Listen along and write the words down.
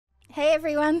Hey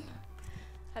everyone!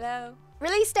 Hello.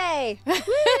 Release day! Woo!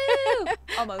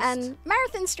 Almost. And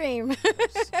marathon stream!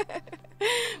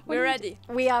 We're ready.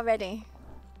 We are ready.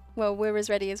 Well, we're as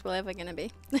ready as we're ever going to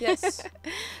be. Yes.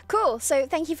 Cool. So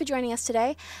thank you for joining us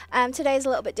today. Today is a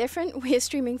little bit different. We're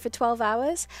streaming for 12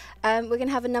 hours. We're going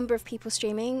to have a number of people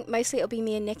streaming. Mostly it'll be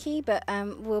me and Nikki, but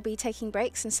we'll be taking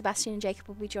breaks and Sebastian and Jacob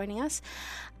will be joining us.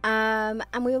 And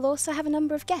we will also have a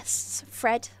number of guests.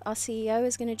 Fred, our CEO,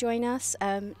 is going to join us.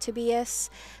 Tobias,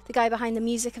 the guy behind the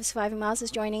music of Surviving Mars, is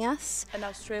joining us. An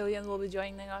Australian will be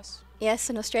joining us.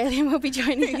 Yes, an Australian will be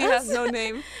joining us. He has no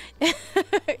name.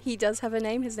 He does have a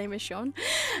name. His name is Sean.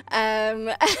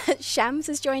 Shams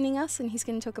is joining us, and he's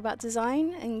going to talk about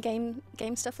design and game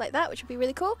stuff like that, which would be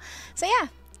really cool. So yeah,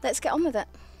 let's get on with it.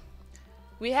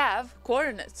 We have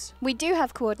coordinates. We do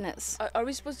have coordinates. Are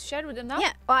we supposed to share it with them now?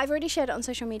 Yeah. Well, I've already shared it on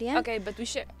social media. Okay, but we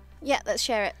share. Yeah, let's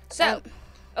share it. So,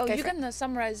 you for can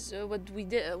summarize what we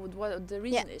did, what the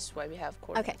reason is why we have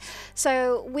coordinates. Okay,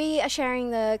 so we are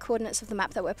sharing the coordinates of the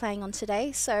map that we're playing on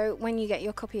today. So when you get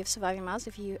your copy of Surviving Mars,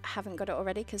 if you haven't got it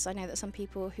already, because I know that some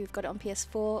people who've got it on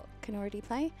PS4 can already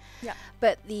play. Yeah.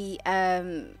 But the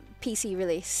PC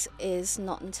release is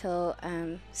not until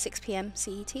 6 p.m.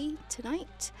 CET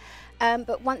tonight.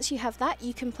 But once you have that,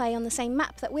 you can play on the same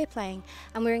map that we're playing.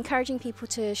 And we're encouraging people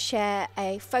to share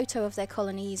a photo of their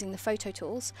colony using the photo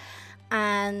tools.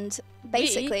 And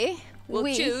basically,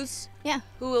 we'll choose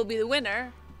who will be the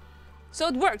winner. So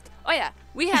it worked. Oh yeah,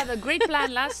 we had a great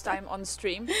plan last time on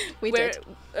stream. Where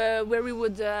we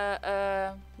would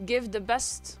give the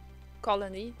best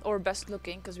colony, or best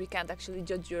looking, because we can't actually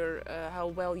judge your how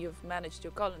well you've managed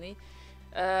your colony,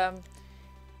 a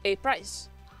prize.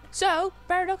 So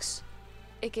Paradox,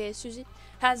 aka Susie,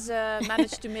 has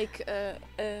managed to make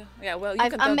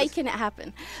I'm making it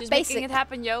happen. She's making it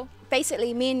happen, yo.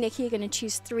 Basically, me and Nikki are going to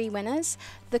choose 3 winners.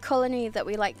 The colony that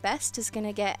we like best is going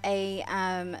to get a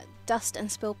dust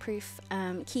and spill proof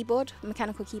keyboard,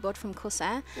 mechanical keyboard from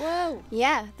Corsair. Whoa.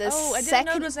 Yeah. I didn't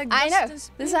know it was like dust. I know. And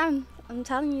spill. This I'm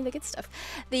telling you the good stuff.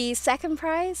 The second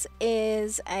prize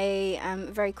is a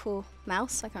very cool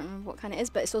mouse. I can't remember what kind it is,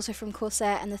 but it's also from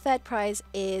Corsair. And the third prize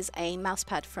is a mouse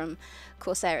pad from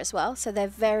Corsair as well. So they're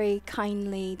very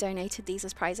kindly donated these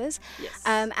as prizes. Yes.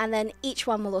 And then each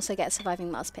one will also get a Surviving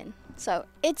Mars pin. So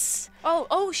it's...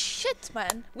 Oh shit,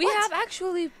 man. We have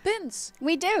actually pins.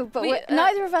 We do, but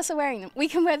neither of us are wearing them. We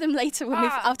can wear them later when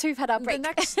after we've had our break. The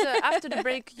next, after the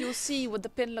break, you'll see what the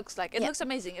pin looks like. It looks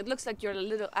amazing. It looks like you're a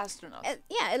little astronaut.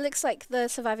 It looks like the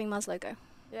Surviving Mars logo.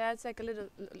 Yeah, it's like a little,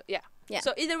 yeah.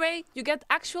 So either way, you get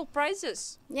actual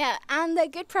prizes. Yeah, and they're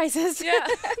good prizes. Yeah.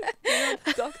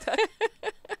 Doctor.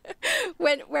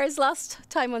 Whereas last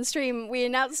time on stream, we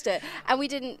announced it, and we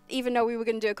didn't even know we were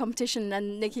going to do a competition,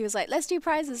 and Nikki was like, let's do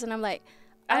prizes, and I'm like,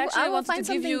 I actually will wanted find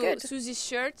to give you good. Susie's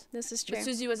shirt. This is true. But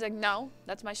Susie was like, no,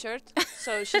 that's my shirt.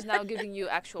 So she's now giving you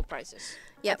actual prizes.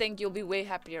 I think you'll be way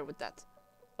happier with that.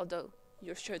 Although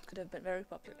your shirt could have been very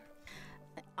popular.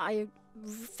 I'm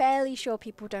fairly sure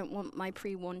people don't want my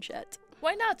pre-worn shirt.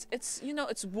 Why not? It's,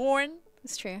 it's worn.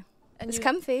 It's true. And it's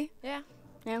comfy. Yeah.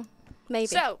 Yeah. Maybe.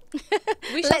 So,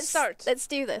 we should start. Let's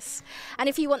do this. And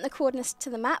if you want the coordinates to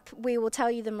the map, we will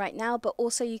tell you them right now, but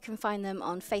also you can find them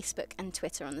on Facebook and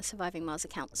Twitter on the Surviving Mars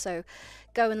account. So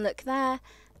go and look there.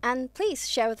 And please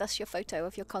share with us your photo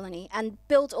of your colony and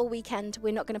build all weekend.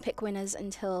 We're not going to pick winners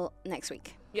until next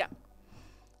week. Yeah.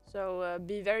 So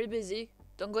be very busy.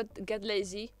 Don't get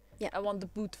lazy. Yeah. I want the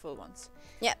beautiful ones.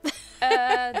 Yeah.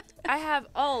 I have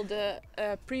all the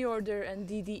pre-order and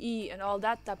DDE and all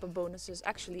that type of bonuses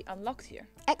actually unlocked here.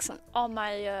 Excellent. On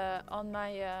my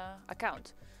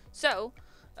account. So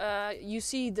you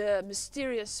see the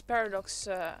mysterious Paradox.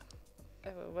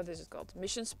 What is it called?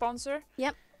 Mission sponsor.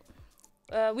 Yep.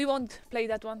 We won't play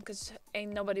that one because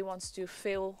ain't nobody wants to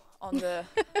fail on the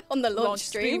on the launch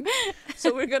stream.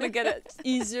 So we're gonna get an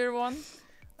easier one.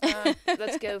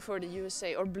 Let's go for the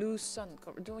USA or Blue Sun.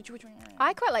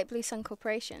 I quite like Blue Sun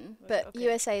Corporation, but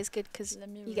USA is good because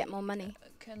you get more money.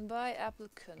 Can buy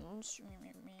applicants.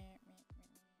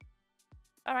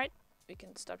 Alright, we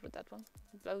can start with that one.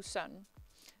 Blue Sun.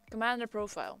 Commander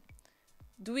profile.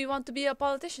 Do we want to be a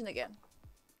politician again?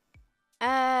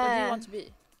 What do you want to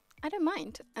be? I don't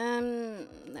mind.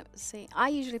 Let's see. I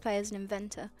usually play as an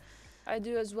inventor. I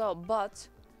do as well, but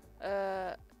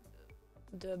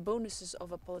the bonuses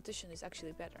of a politician is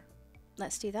actually better.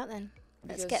 Let's do that then.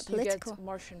 Let's because get political. You get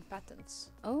Martian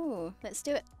patents. Oh, let's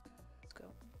do it. Let's go.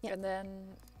 Yep. And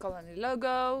then colony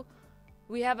logo.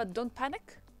 We have a Don't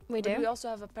Panic. We do. We also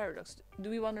have a Paradox. Do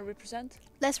we want to represent?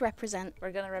 Let's represent.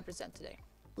 We're gonna represent today.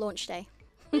 Launch day.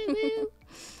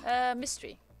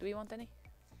 Mystery. Do we want any?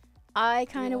 I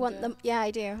kind of want the... Yeah,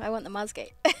 I do. I want the Mars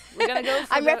Gate. We're gonna go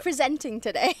for I'm representing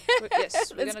today.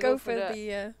 Yes, we're Let's gonna go for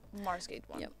the... Mars Gate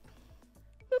one. Yep.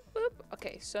 Boop, boop.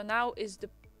 Okay, so now is the...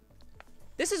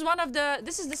 This is one of the...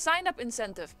 This is the sign-up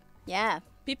incentive. Yeah.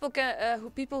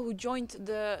 People who joined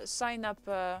the sign-up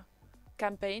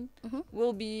campaign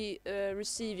will be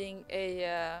receiving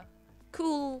a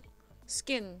cool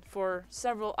skin for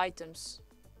several items.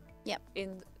 Yep.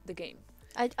 In the game.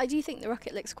 I do think the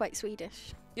rocket looks quite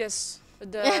Swedish. Yes.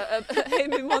 The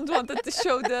Amy Mond wanted to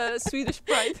show the Swedish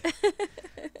pride.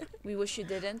 We wish you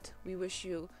didn't. We wish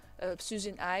you...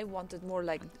 Susan I wanted more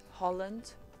like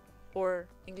Holland or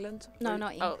England. No, or,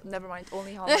 not England. Oh, never mind.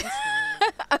 Only Holland.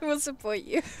 I will support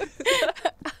you.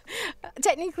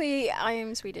 Technically, I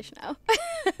am Swedish now.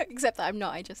 Except that I'm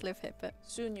not. I just live here. But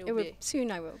soon you'll be.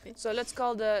 Soon I will be. So let's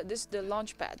call this the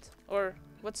launch pad. Or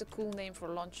what's a cool name for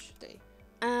launch day?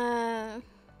 I'm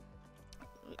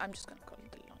just gonna call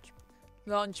it the launch.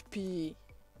 Launch P.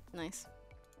 Nice.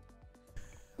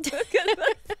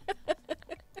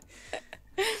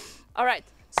 All right.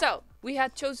 So we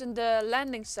had chosen the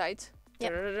landing site.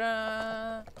 Yep.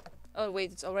 Oh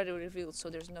wait, it's already revealed, so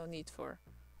there's no need for.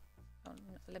 Oh,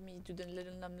 no, let me do the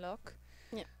little numlock.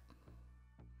 Yeah.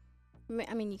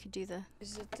 I mean, you could do the.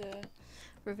 Is it the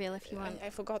reveal if you want? I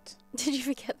forgot. Did you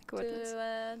forget the coordinates?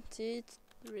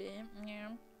 23.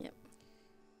 Yep.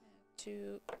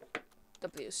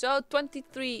 2W. So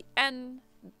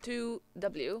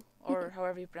 23N2W, or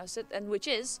however you pronounce it, and which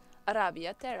is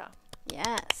Arabia Terra.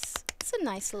 Yes. It's a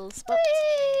nice little spot.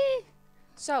 Whee!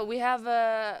 So we have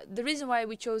the reason why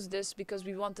we chose this because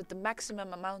we wanted the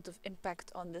maximum amount of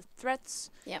impact on the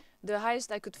threats. Yep. The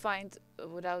highest I could find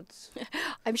without.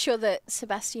 I'm sure that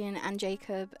Sebastian and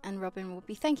Jacob and Robin will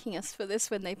be thanking us for this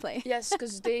when they play. Yes,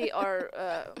 because they are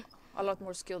a lot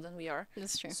more skilled than we are.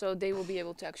 That's true. So they will be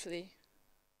able to actually.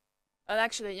 And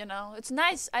actually, you know, it's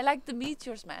nice. I like the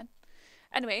meteors, man.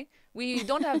 Anyway, we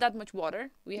don't have that much water.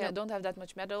 We don't have that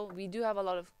much metal. We do have a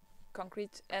lot of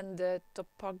concrete, and the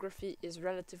topography is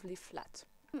relatively flat.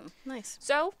 Nice.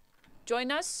 So,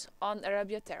 join us on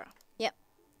Arabia Terra. Yep.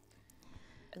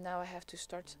 And now I have to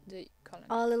start the colony.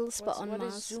 Our little spot on Mars. What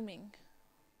is zooming?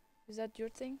 Is that your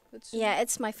thing? Yeah,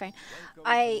 it's my phone.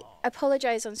 I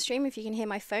apologize on stream if you can hear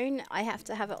my phone. I have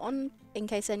to have it on in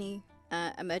case any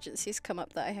emergencies come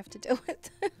up that I have to deal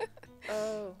with.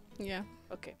 Oh. Yeah.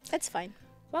 Okay. That's fine.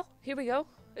 Well, here we go.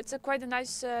 It's quite a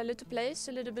nice little place.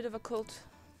 A little bit of a cold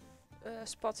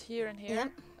spot here and here. Yeah.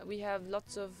 We have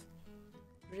lots of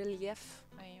relief.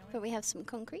 But we have some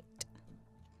concrete.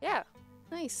 Yeah.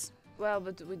 Nice. Well,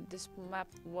 but with this map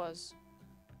was...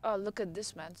 Oh, look at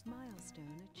this, man. Milestone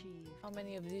achieved. How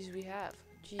many of these we have?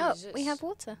 Jesus. Oh, we have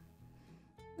water.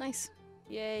 Nice.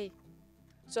 Yay.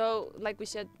 So, like we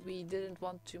said, we didn't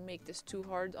want to make this too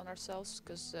hard on ourselves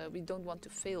because we don't want to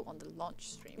fail on the launch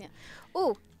stream. Yeah.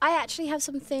 Oh, I actually have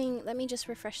something. Let me just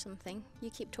refresh something. You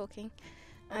keep talking.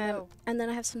 No. And then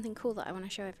I have something cool that I want to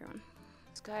show everyone.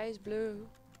 The sky is blue.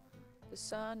 The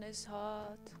sun is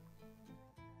hot.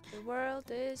 The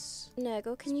world is...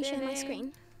 Nurgle, can you share my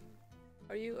spinning.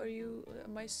 screen?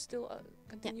 Am I still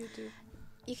continue to...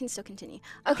 You can still continue.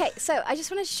 Okay, so I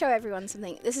just wanted to show everyone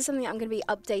something. This is something I'm going to be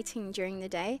updating during the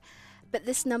day. But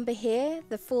this number here,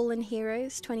 the fallen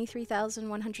heroes,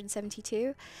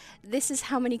 23,172, this is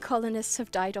how many colonists have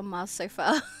died on Mars so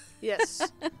far. Yes,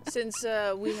 since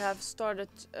we have started...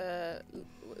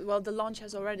 well, the launch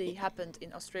has already happened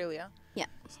in Australia. Yeah.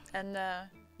 And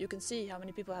you can see how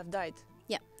many people have died.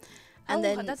 Yeah. And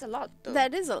then that's a lot, though.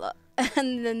 That is a lot.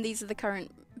 And then these are the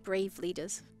current brave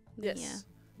leaders. Yes.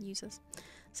 Users.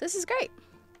 So this is great.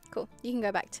 Cool. You can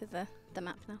go back to the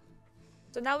map now.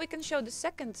 So now we can show the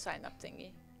second sign-up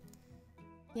thingy.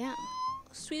 Yeah.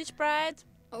 Swedish Pride.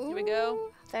 Ooh, here we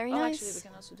go. Very nice. nice. Actually, we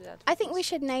can also do that. I think we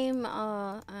should name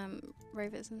our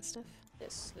rovers and stuff.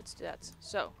 Yes, let's do that.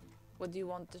 So, what do you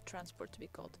want the transport to be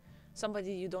called?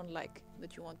 Somebody you don't like,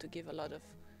 that you want to give a lot of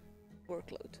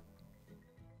workload.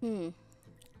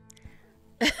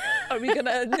 Are we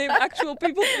gonna name actual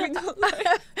people we don't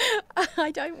like?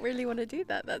 I don't really want to do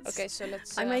that. That's okay. So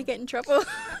let's. I may get in trouble.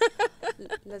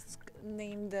 Let's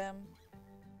name them.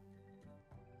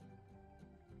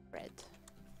 Fred.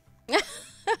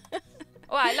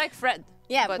 Oh, I like Fred.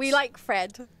 Yeah, we like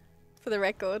Fred. For the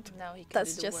record. Now he can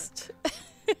That's do the just.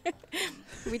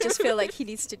 We just feel like he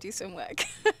needs to do some work.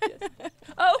 Yes.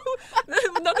 Oh,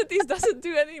 none of these doesn't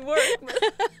do any work.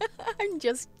 I'm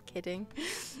just kidding.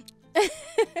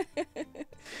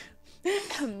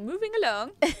 Moving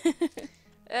along.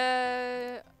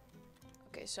 Okay,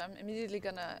 so I'm immediately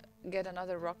gonna get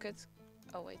another rocket.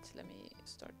 Oh wait, let me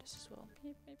start this as well.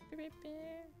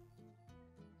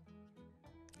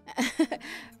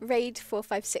 Raid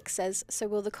 456 says, so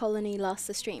will the colony last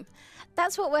the stream?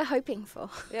 That's what we're hoping for.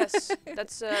 Yes,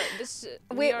 that's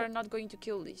we are not going to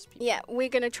kill these people. Yeah, we're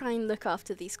going to try and look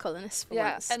after these colonists for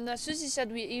once. Yeah, and Susie said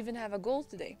we even have a goal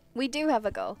today. We do have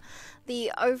a goal.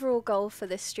 The overall goal for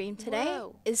this stream today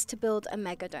is to build a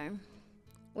megadome,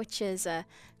 which is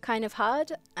kind of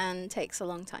hard and takes a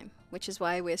long time, which is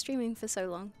why we're streaming for so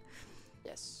long.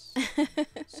 Yes.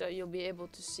 So you'll be able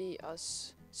to see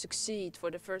us succeed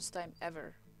for the first time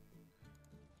ever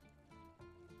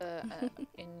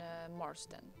in Mars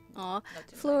then. Aw,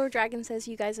 Flora Dragon says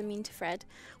you guys are mean to Fred.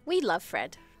 We love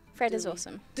Fred. Fred is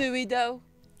awesome. Do we though?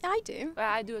 I do.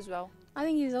 I do as well. I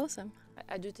think he's awesome.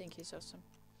 I do think he's awesome.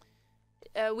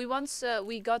 We once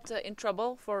got in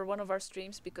trouble for one of our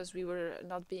streams because we were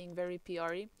not being very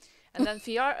PR-y. And then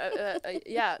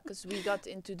yeah, because we got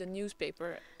into the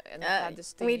newspaper and had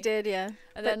this thing. We did, yeah.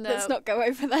 And then let's not go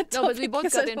over that topic. No, but we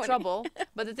both got in trouble.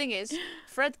 But the thing is,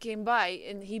 Fred came by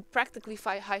and he practically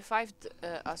high-fived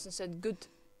us and said, "Good,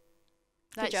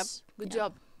 nice, good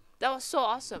job." That was so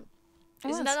awesome.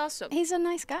 Isn't that awesome? He's a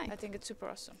nice guy. I think it's super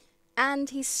awesome. And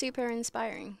he's super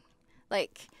inspiring.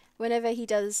 Like, whenever he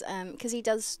does, because he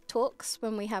does talks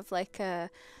when we have like what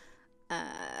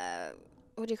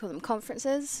do you call them,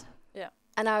 conferences? Yeah.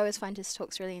 And I always find his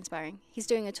talks really inspiring. He's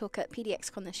doing a talk at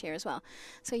PDXCon this year as well.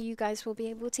 So you guys will be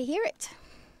able to hear it,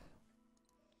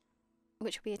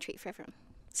 which will be a treat for everyone.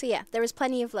 So yeah, there is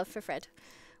plenty of love for Fred.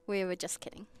 We were just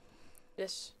kidding.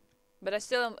 Yes. But I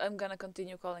still am going to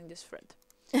continue calling this Fred.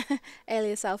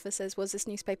 Alias Alpha says, was this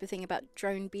newspaper thing about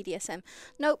drone BDSM?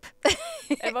 Nope.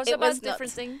 It was about a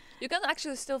different thing. You can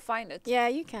actually still find it. Yeah,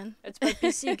 you can. It's by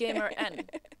PC Gamer N.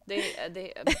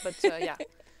 Yeah.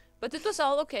 But it was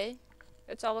all okay.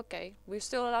 It's all okay. We're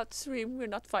still allowed to stream. We're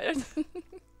not fired.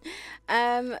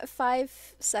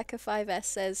 5Seka5S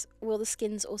says, will the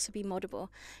skins also be moddable?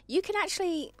 You can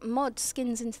actually mod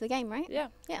skins into the game, right? Yeah.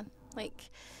 Yeah.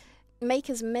 Like, make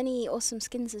as many awesome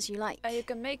skins as you like. You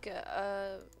can make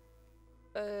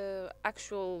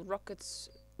actual rockets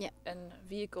and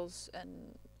vehicles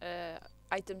and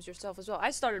items yourself as well. I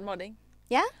started modding.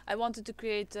 Yeah? I wanted to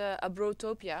create a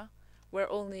brotopia where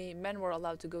only men were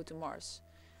allowed to go to Mars.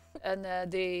 And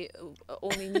they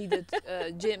only needed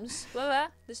gyms.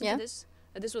 Listen to this.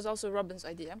 This was also Robin's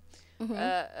idea.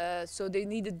 Mm-hmm. So they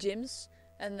needed gyms,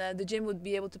 and the gym would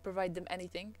be able to provide them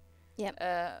anything. Yep.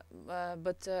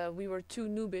 But we were too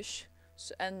noobish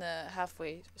and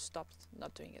halfway stopped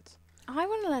not doing it. I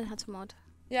want to learn how to mod.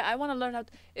 Yeah, I want to learn how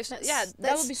to...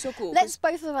 that would be so cool. Let's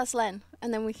both of us learn,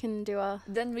 and then we can do our...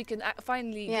 Then we can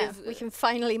finally we can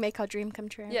finally make our dream come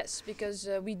true. Yes, because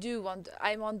we do want...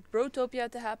 I want Brotopia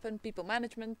to happen, people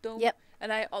management dome. Yep.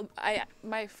 And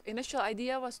my initial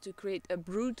idea was to create a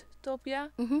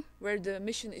Broodtopia, where the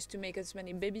mission is to make as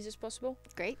many babies as possible.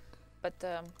 Great. But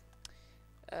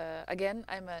again,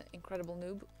 I'm an incredible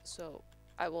noob, so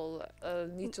I will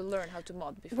need to learn how to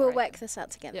mod before we'll work this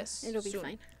out together. Yes, it'll be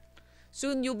fine.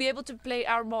 Soon you'll be able to play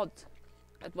our mod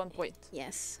at one point.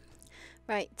 Yes.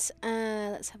 Right,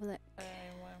 let's have a look. What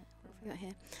have we got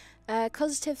here?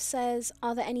 Causative says,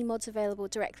 are there any mods available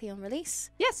directly on release?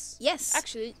 Yes. Yes.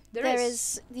 Actually, there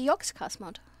is the Yogscast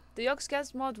mod. The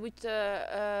Yogscast mod which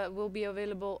will be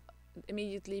available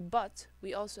immediately, but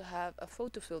we also have a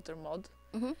photo filter mod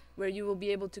where you will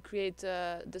be able to create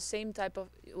the same type of...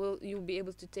 you'll be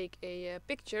able to take a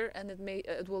picture and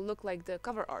it will look like the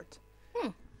cover art.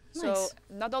 So nice.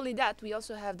 Not only that, we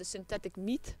also have the synthetic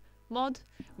meat mod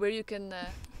where you can...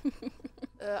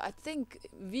 I think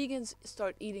vegans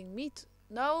start eating meat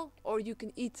now, or you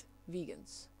can eat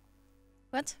vegans.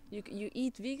 What? You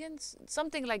eat vegans?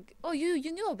 Something like... Oh, you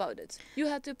knew about it. You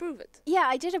had to approve it. Yeah,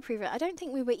 I did approve it. I don't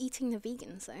think we were eating the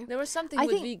vegans, though. There was something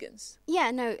with vegans.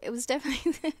 Yeah, no, it was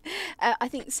definitely... I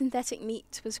think synthetic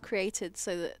meat was created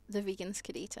so that the vegans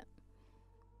could eat it.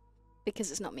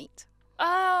 Because it's not meat.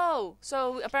 Oh,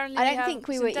 so apparently I don't think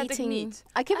we were eating meat.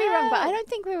 I could be wrong, but I don't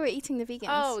think we were eating the vegans.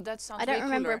 Oh, that sounds. I don't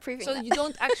remember approving that. So you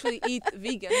don't actually eat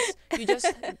vegans. You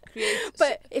just create.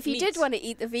 But if you did want to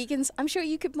eat the vegans, I'm sure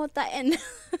you could mod that in.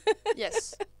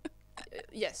 Yes,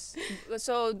 yes.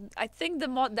 So I think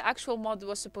the actual mod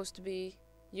was supposed to be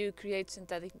you create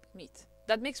synthetic meat.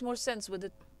 That makes more sense with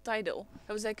the title.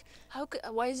 I was like,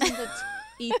 why isn't it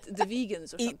eat the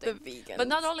vegans or something? Eat the vegans. But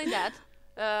not only that.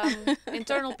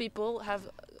 Internal people have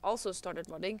also started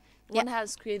modding. One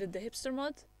has created the hipster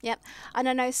mod. Yep. And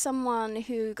I know someone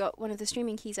who got one of the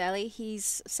streaming keys early.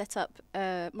 He's set up,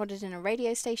 modded in a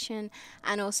radio station,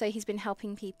 and also he's been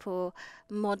helping people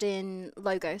mod in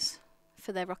logos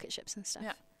for their rocket ships and stuff.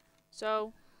 Yeah.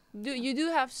 So you do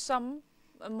have some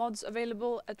mods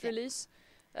available at release.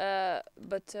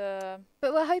 But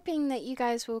we're hoping that you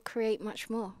guys will create much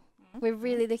more. We're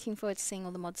really looking forward to seeing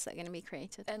all the mods that are going to be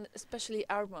created. And especially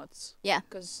our mods. Yeah.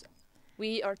 Because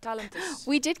we are talented.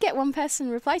 We did get one person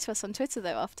reply to us on Twitter,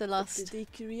 though, after last... Did he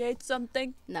create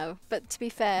something? No, but to be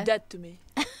fair... Dead to me.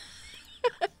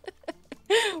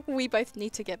 We both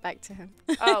need to get back to him.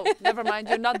 Oh, never mind.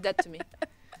 You're not dead to me.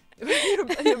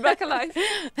 You're back alive.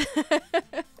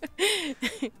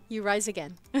 You rise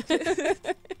again.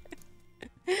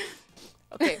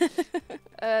 Okay.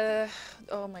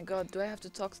 Oh my god, do I have to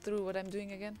talk through what I'm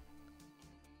doing again?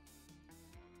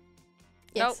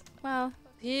 Yes. No. Well...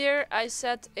 Here I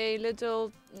set a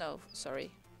little... No, sorry.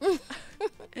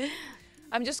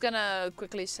 I'm just gonna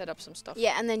quickly set up some stuff.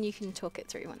 Yeah, and then you can talk it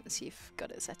through once you've got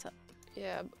it set up.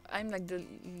 Yeah, I'm like the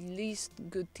least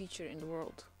good teacher in the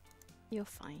world. You're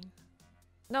fine.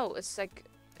 No, it's like...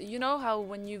 You know how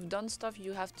when you've done stuff,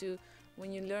 you have to...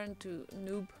 When you learn to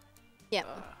noob... Yeah.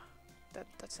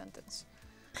 That sentence.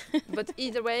 But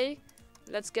either way,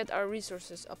 let's get our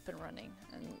resources up and running.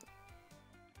 And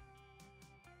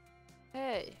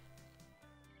hey,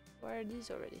 why are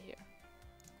these already here?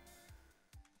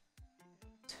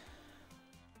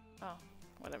 Oh,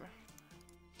 whatever.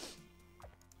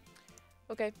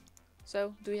 Okay,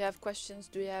 so do we have questions?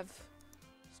 Do we have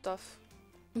stuff?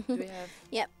 Do we have...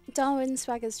 Yep, Darwin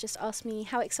Swaggers just asked me,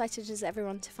 how excited is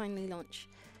everyone to finally launch?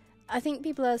 I think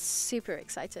people are super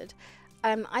excited.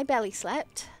 I barely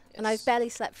slept, and I've barely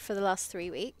slept for the last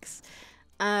 3 weeks.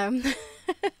 I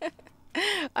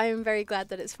am very glad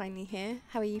that it's finally here.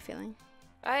 How are you feeling?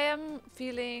 I am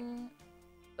feeling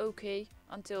okay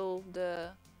until the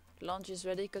launch is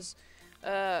ready, because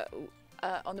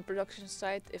on the production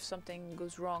side, if something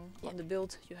goes wrong on the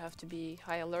build, you have to be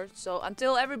high alert. So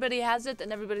until everybody has it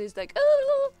and everybody's like,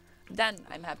 oh, then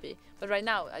I'm happy. But right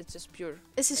now, it's just pure.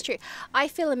 This is true. I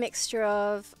feel a mixture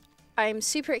of I'm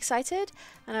super excited,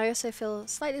 and I also feel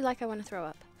slightly like I want to throw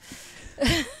up.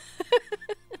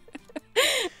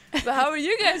 But how are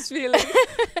you guys feeling?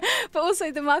 But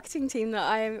also the marketing team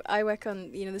that I work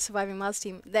on, you know, the Surviving Mars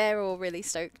team, they're all really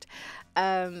stoked.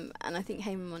 And I think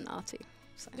Heyman are too.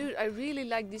 So. Dude, I really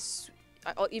like this,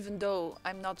 even though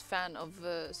I'm not fan of,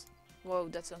 whoa,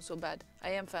 that sounds so bad.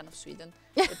 I am fan of Sweden.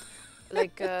 But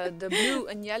like the blue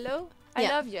and yellow. I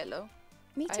love yellow.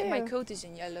 Me too. My coat is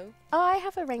in yellow. Oh, I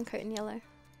have a raincoat in yellow.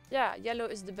 Yeah, yellow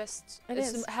is the best.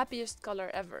 It's the happiest color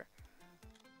ever.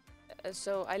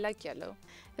 So I like yellow.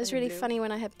 It was really funny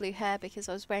when I had blue hair because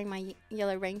I was wearing my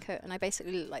yellow raincoat and I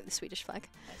basically looked like the Swedish flag.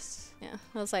 Nice. Yeah,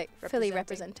 I was like fully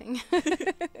representing.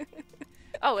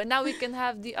 Oh, and now we can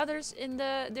have the others in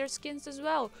their skins as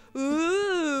well.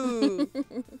 Ooh.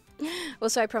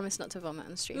 Also, I promise not to vomit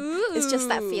on stream. Ooh. It's just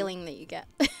that feeling that you get.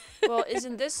 Well,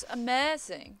 isn't this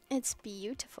amazing? It's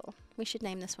beautiful. We should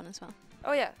name this one as well.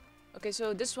 Oh yeah. Okay,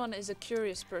 so this one is a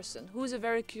curious person. Who's a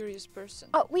very curious person?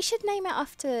 Oh, we should name it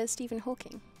after Stephen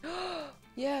Hawking.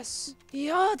 Yes.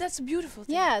 Yeah, that's a beautiful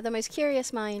thing. Yeah, the most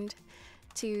curious mind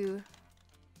to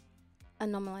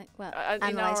analyze all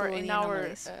the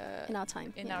anomalies in our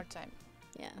time. In our time.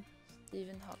 Yeah.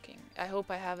 Stephen Hawking. I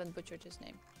hope I haven't butchered his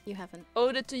name. You haven't.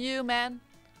 Ode it to you, man.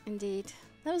 Indeed.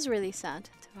 That was really sad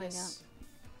to find out.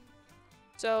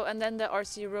 So, and then the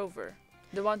RC rover,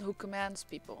 the one who commands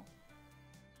people.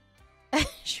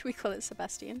 Should we call it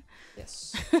Sebastian?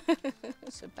 Yes.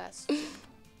 Sebastian.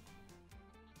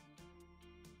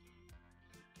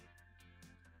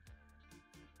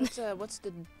 What's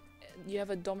the... You have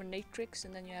a dominatrix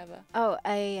and then you have a... Oh,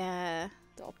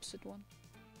 the opposite one.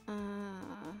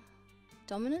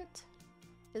 Dominant?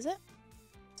 Is it?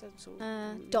 So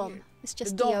Dom. weird. It's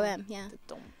just the D-O-M, yeah. The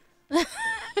Dom.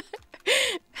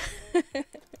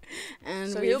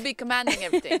 And so he'll be commanding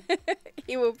everything.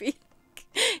 He will be.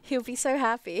 He'll be so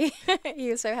happy. He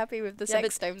was so happy with the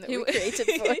sex dome that we created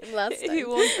for him last time. He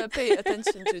won't pay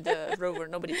attention to the rover.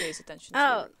 Nobody pays attention to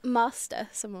Oh, master,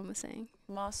 someone was saying.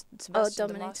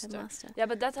 Dominator, master. Yeah,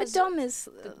 but that has... The Dom is...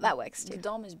 that works too. The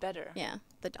Dom is better. Yeah,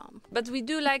 the Dom. But we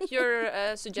do like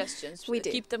your suggestions. We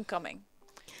do. Keep them coming.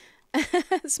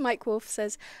 Smike Wolf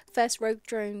says, first rogue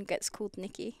drone gets called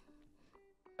Nikki.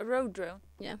 A rogue drone?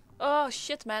 Yeah. Oh,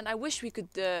 shit, man. I wish we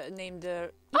could name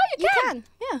the... Oh, you can!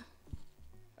 Yeah.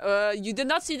 You did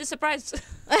not see the surprise.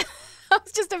 I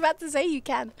was just about to say you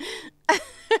can.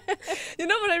 You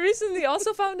know what I recently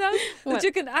also found out? What? That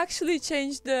you can actually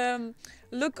change the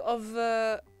look of...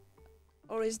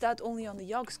 or is that only on the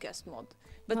Yogscast mod?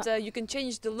 But you can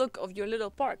change the look of your little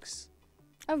parks.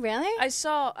 Oh, really? I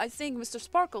think Mr.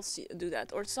 Sparkles do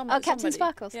that, or somebody. Oh, Captain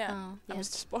Sparkles. Yeah. Oh, yeah.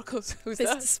 Mr. Sparkles. Who's Mr.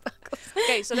 that? Sparkles.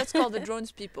 Okay, so let's call the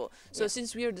drones people. So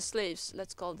since we are the slaves,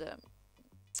 let's call them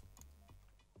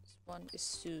One is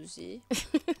Susie.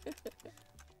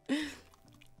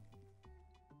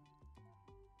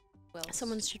 Well,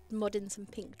 Someone's just modding some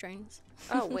pink drones.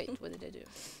 oh wait, what did I do?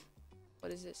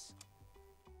 What is this?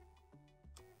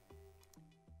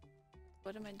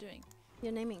 What am I doing?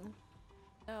 You're naming them.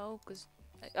 No, because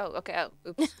oh, okay. Oh,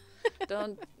 oops.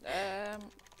 Don't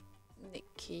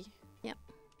Nikki. Yep.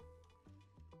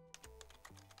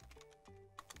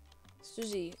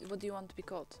 Susie, what do you want to be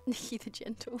called? Nikki the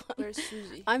gentle one. Where's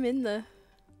Susie? I'm in the.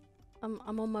 I'm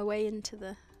on my way into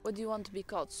the. What do you want to be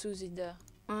called? Susie the.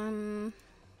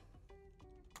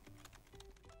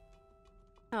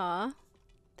 Ah,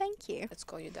 thank you. Let's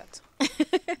call you that.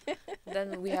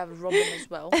 Then we have Robin as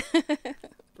well.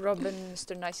 Robin,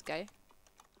 Mr. Nice Guy.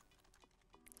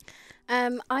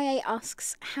 IA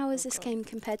asks, how is Oh this God. game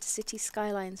compared to City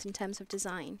Skylines in terms of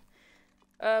design?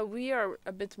 We are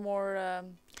a bit more.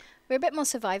 We're a bit more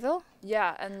survival.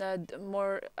 Yeah, and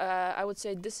more. I would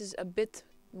say this is a bit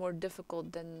more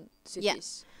difficult than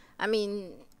cities. I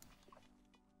mean,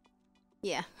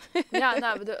 yeah. Yeah,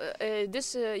 no, but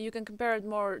this you can compare it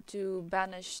more to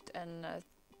Banished and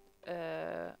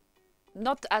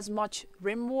not as much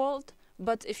Rimworld,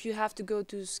 but if you have to go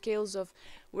to scales of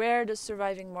where does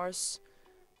surviving Mars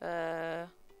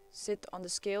sit on the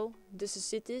scale, this is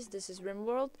cities, this is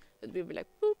Rimworld, it will be like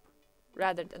boop,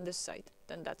 rather than this side,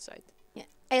 than that side. Yeah.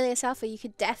 Alias Alpha, you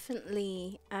could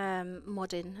definitely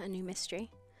mod in a new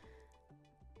mystery.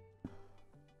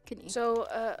 Couldn't you? So,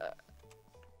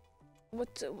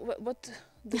 what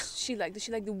does she like? Does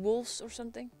she like the wolves or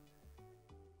something?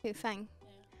 Who, Fang?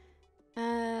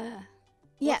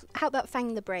 Yeah, how about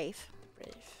Fang the Brave?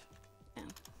 Brave.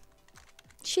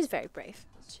 She's very brave.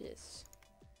 She is.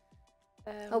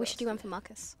 Oh, we should do one for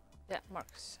Marcus. Yeah,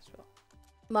 Marcus as well.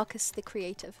 Marcus the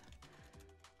Creative.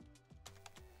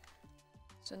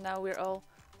 So now we're all.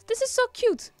 This is so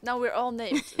cute. Now we're all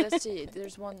named. Let's see.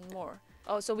 There's one more.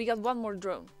 Oh, so we got one more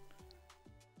drone.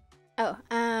 Oh,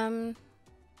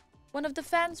 One of the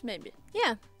fans, maybe.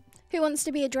 yeah. Who wants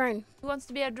to be a drone? Who wants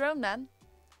to be a drone man?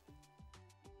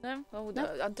 No? Oh, No,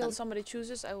 until done. somebody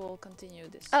chooses, I will continue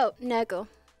this. Oh, Nurgle.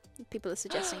 People are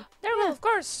suggesting. Nurgle, yeah. of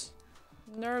course.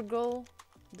 Nurgle,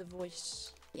 the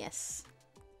voice Yes.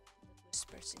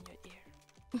 whispers in your ear.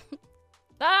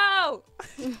 No!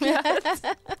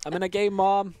 I'm in a game,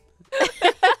 Mom.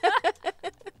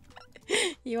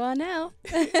 You are now.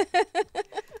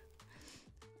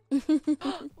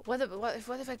 What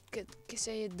if I could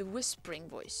say the whispering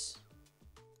voice?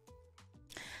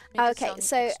 Okay,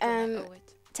 so, oh, wait.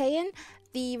 Tayan,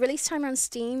 the release timer on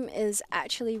Steam is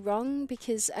actually wrong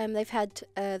because they've had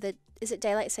is it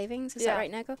daylight savings? Is that Yeah.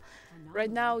 right, Nurgle?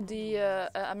 Right now, the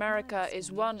America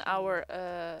is 1 hour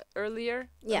earlier.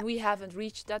 Yeah. And we haven't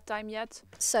reached that time yet.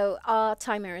 So our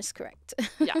timer is correct.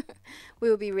 Yeah. We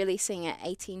will be releasing at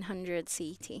 1800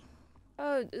 CET.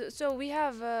 Oh, so we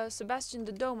have Sebastian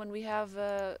the Dome, and we have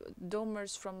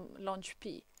Domers from Launch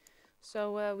P.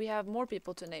 So we have more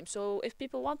people to name. So if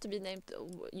people want to be named,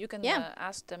 you can Yeah.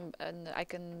 ask them, and I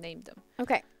can name them.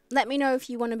 Okay, let me know if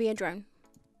you want to be a drone.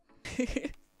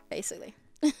 Basically.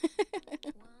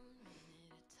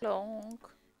 Long.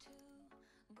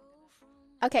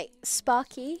 Okay,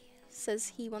 Sparky says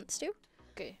he wants to.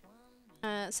 Okay.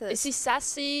 So Is he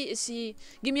sassy? Is he?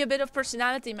 Give me a bit of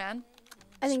personality, man.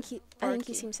 I think he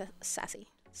Sparky. seems sassy.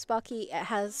 Sparky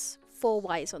has 4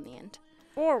 Y's on the end.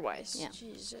 4 wise. Yeah.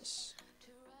 Jesus.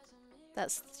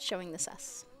 That's showing the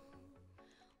sass.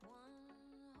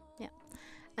 Yeah.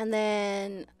 And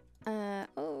then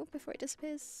oh, before it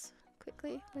disappears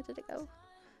quickly, where did it go?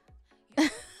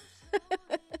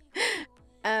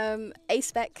 A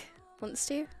spec wants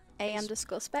to. A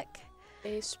underscore spec.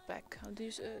 A spec. How do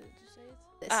you say it?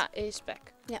 This. Ah, a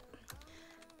spec.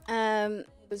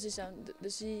 Does he sound?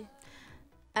 Does he?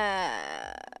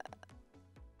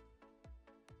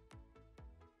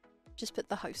 Just put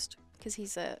the host because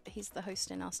he's the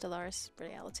host in our Stellaris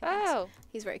reality. Oh.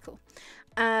 He's very cool.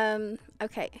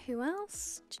 Okay, who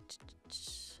else?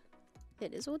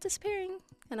 It is all disappearing,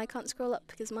 and I can't scroll up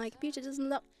because my computer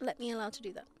doesn't let me allow to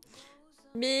do that.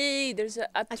 Me. There's a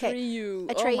Okay, Atreyu.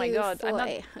 Oh Atreyu my God. I'm not.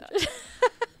 4800.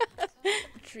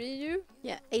 Atreyu.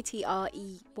 Yeah,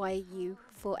 ATREYU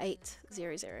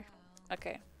 4800.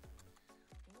 Okay.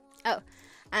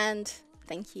 And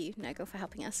thank you, Nogo, for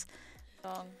helping us.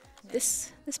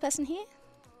 This person here.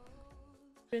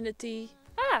 Trinity.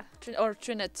 Ah. Or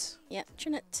Trinit. Yeah,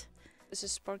 Trinit. This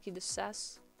is Sparky the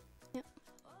Sass.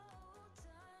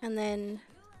 And then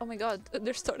Oh my God.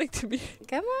 They're starting to be.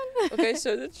 come on. Okay.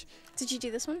 So Did you do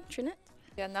this one, Trinit?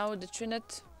 yeah. Now the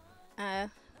Trinit.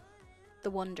 The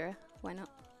Wanderer. Why not?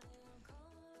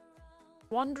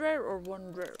 Wanderer or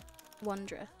Wanderer?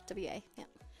 Wanderer, W-A. Yeah.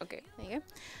 Okay. There you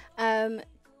go.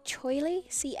 Choiley,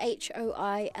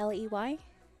 C-H-O-I-L-E-Y.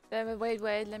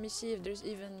 Wait, let me see if there's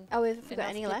even. Oh, we haven't got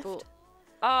any people.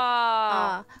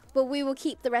 left. But we will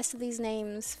keep the rest of these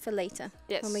names for later.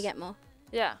 Yes. When we get more.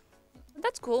 Yeah.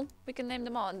 That's cool. We can name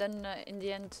them all, and then in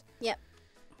the end. Yep.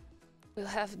 We'll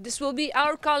have. This will be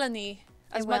our colony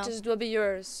as much as it will be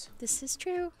yours. This is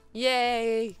true.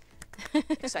 Yay!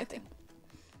 Exciting.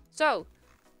 So,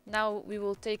 now we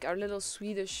will take our little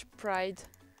Swedish pride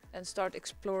and start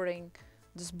exploring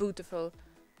this beautiful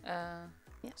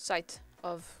site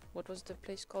of, what was the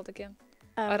place called again?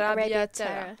 Arabia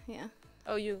Terra. Yeah.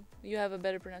 Oh, you have a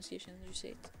better pronunciation, you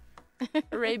say it.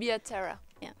 Arabia Terra.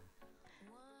 Yeah.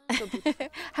 So beautiful.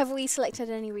 Have we selected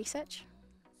any research?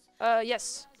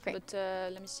 Yes. Great. But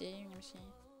let me see.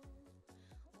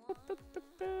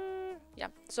 Yeah.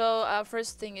 So our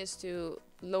first thing is to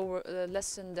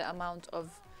lessen the amount of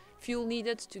fuel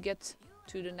needed to get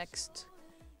to the next,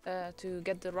 to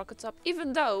get the rockets up.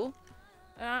 Even though,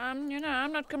 I'm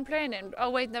not complaining. Oh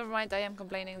wait, never mind. I am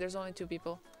complaining. There's only 2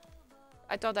 people.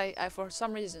 I thought I for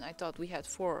some reason I thought we had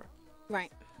 4.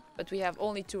 Right. But we have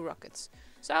only 2 rockets.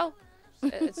 So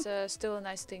it's still a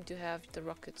nice thing to have the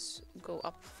rockets go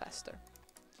up faster.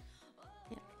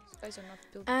 Yeah. These guys are not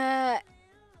building.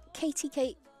 Katie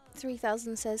Kate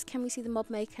 3000 says, "Can we see the mod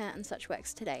maker and such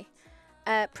works today?"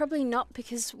 Probably not,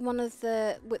 because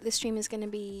the stream is going to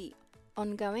be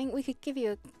ongoing. We could give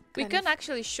you a. We can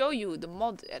actually show you the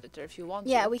mod editor if you want.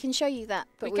 Yeah, to. we can show you that,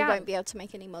 but we won't be able to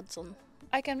make any mods on.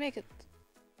 I can make it.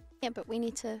 Yeah, but we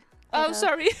need to. Oh,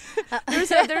 sorry.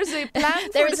 There's a plan.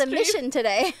 There is a mission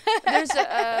today.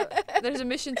 There's a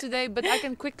mission today, but I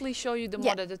can quickly show you the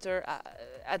mod editor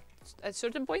at a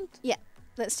certain point. Yeah.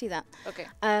 Let's do that. Okay.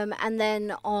 And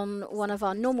then on one of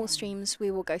our normal streams,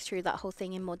 we will go through that whole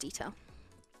thing in more detail.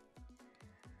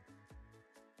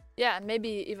 Yeah, and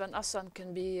maybe even Assan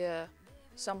can be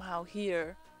somehow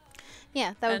here.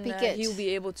 Yeah, that would be good. He'll be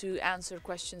able to answer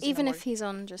questions. Even if he's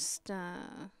on just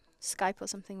Skype or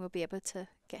something, we'll be able to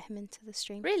get him into the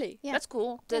stream. Really? Yeah. That's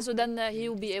cool. Yeah. So then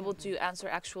he'll be able to answer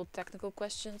actual technical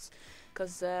questions,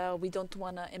 because we don't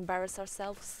want to embarrass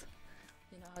ourselves.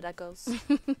 You know how that goes.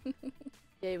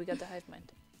 Yay, we got the hive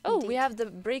mind. Oh, Indeed. we have the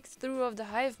breakthrough of the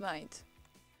hive mind.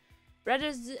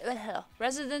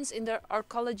 Residents in their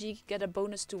arcology get a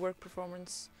bonus to work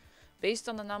performance based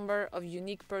on the number of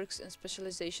unique perks and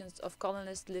specializations of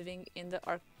colonists living in the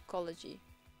arcology.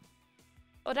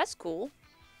 Oh, that's cool.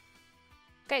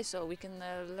 Okay, so we can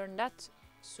learn that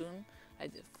soon.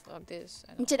 Fuck this.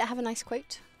 Did it have a nice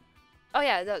quote? Oh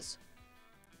yeah, it does.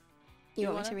 You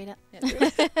want me to read it?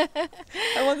 Yeah,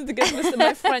 I wanted to get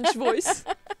my French voice.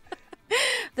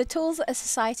 The tools a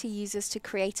society uses to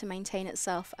create and maintain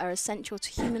itself are essential to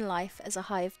human life as a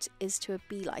hive is to a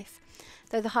bee life.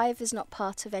 Though the hive is not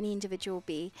part of any individual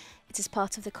bee, it is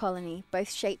part of the colony,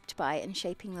 both shaped by and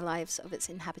shaping the lives of its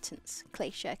inhabitants.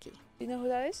 Clay Shirky. Do you know who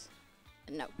that is?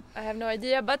 No. I have no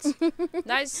idea, but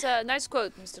nice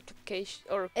quote, Mr. Case.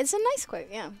 Or it's a nice quote,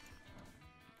 yeah.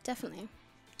 Definitely.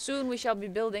 Soon we shall be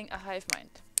building a hive mind.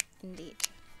 Indeed.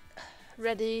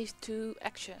 Ready to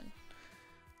action.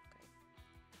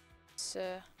 It's,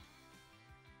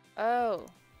 oh.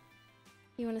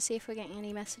 You want to see if we're getting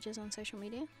any messages on social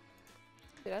media?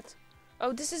 See that?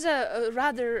 Oh, this is a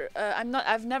rather.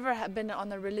 I've never been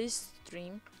on a release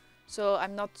stream, so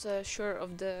I'm not sure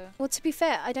of the. Well, to be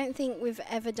fair, I don't think we've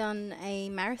ever done a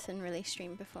marathon release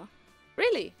stream before.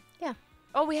 Really? Yeah.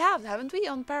 Oh, we have, haven't we?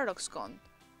 On ParadoxCon.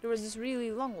 There was this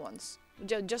really long ones,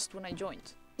 just when I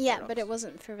joined. Yeah, Paradox. but it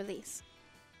wasn't for release.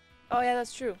 Oh yeah,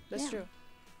 that's true. That's true.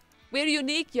 We're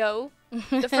unique, yo.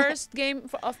 The first game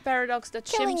of Paradox that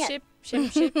sim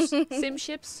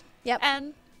ships. Yep.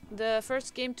 And the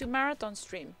first game to marathon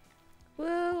stream.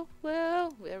 Well, we're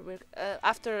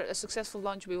after a successful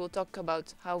launch, we will talk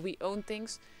about how we own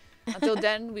things. Until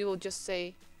then, we will just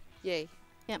say, yay.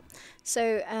 Yeah.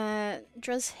 So,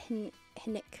 Druz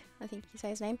Hinnick, I think you say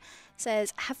his name,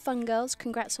 says, "Have fun, girls.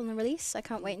 Congrats on the release. I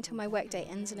can't wait until my workday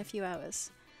ends in a few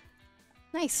hours."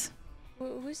 Nice.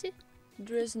 Who is it?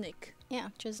 Dresnik. Yeah,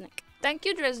 Dresnik. Thank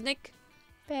you, Dresnik.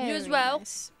 Very you as well.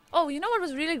 Nice. Oh, you know what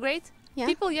was really great? Yeah.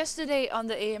 People yesterday on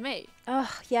the AMA.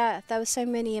 Oh, yeah. There were so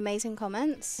many amazing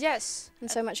comments. Yes.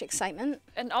 And so much excitement.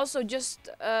 And also just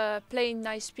plain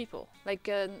nice people. Like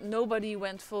nobody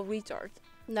went full retard.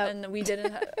 No. And we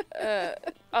didn't.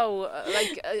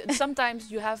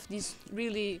 Sometimes you have these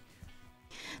really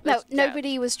No,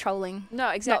 nobody was trolling. No,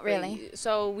 exactly. Not really.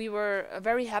 So we were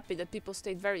very happy that people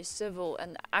stayed very civil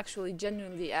and actually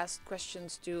genuinely asked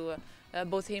questions to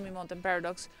both Hemimont and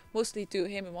Paradox, mostly to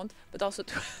Hemimont, but also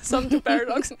to some to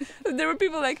Paradox. There were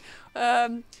people like,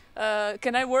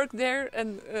 can I work there?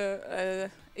 And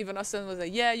even Austin was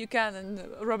like, yeah, you can. And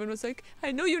Robin was like,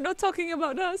 I know you're not talking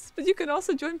about us, but you can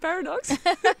also join Paradox.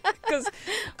 Because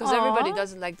everybody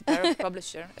doesn't like the Paradox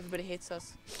publisher. Everybody hates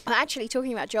us. Well, actually,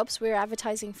 talking about jobs, we're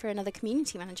advertising for another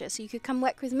community manager, so you could come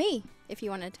work with me if you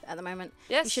wanted at the moment.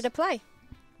 Yes. You should apply.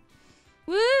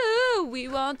 Woo! We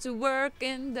want to work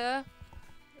in the...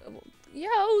 Yo,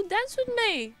 dance with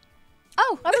me.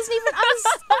 Oh, I'm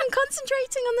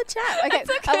concentrating on the chat. Okay,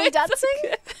 are we dancing?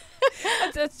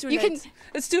 Okay. That's too late.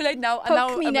 It's too late now. Poke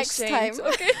now me I'm next ashamed. time.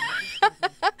 Okay.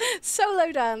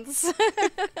 Solo dance.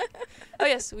 Oh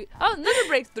yes. Another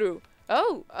breakthrough.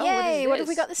 Oh. Yay! What What have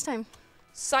we got this time?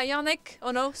 Psionic.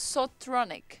 Oh no,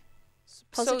 sotronic.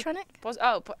 Positronic?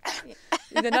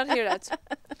 You did not hear that.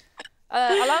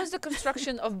 Allows the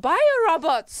construction of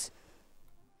biorobots.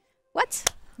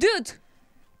 What? Dude,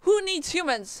 who needs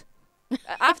humans?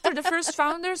 After the first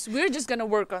founders, we're just gonna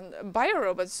work on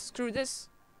biorobots. Screw this.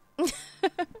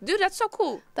 Dude, that's so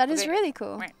cool. That is really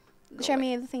cool. Go Show away.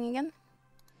 me the thing again.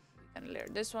 And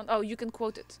this one. Oh, you can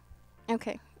quote it.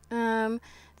 Okay.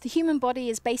 The human body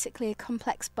is basically a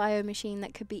complex biomachine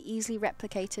that could be easily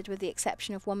replicated with the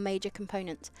exception of one major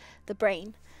component, the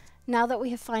brain. Now that we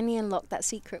have finally unlocked that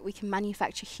secret, we can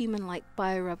manufacture human-like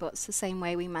biorobots the same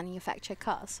way we manufacture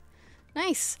cars.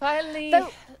 Nice. Finally, Though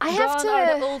I have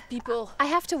the old people. I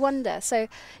have to wonder. So,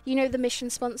 you know the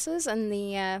mission sponsors and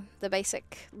the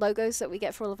basic logos that we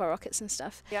get for all of our rockets and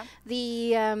stuff. Yeah.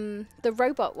 The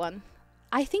robot one,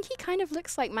 I think he kind of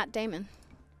looks like Matt Damon.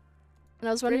 And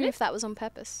I was wondering Really? if that was on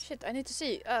purpose. Shit, I need to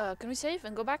see. Can we save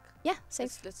and go back? Yeah,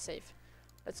 save. Let's save.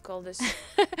 Let's call this.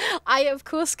 I of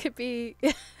course could be.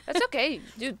 That's okay,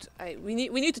 dude. We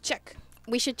need to check.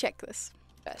 We should check this.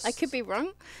 Best I could be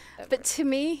wrong, ever. but to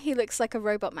me, he looks like a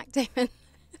robot Matt Damon.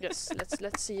 Yes,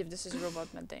 let's see if this is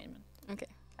robot Matt Damon. Okay.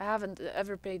 I haven't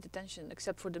ever paid attention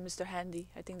except for the Mr. Handy.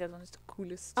 I think that one is the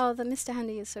coolest. Oh, the Mr.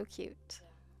 Handy is so cute.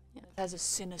 It has a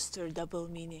sinister double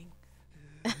meaning.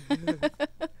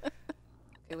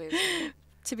 Okay, wait.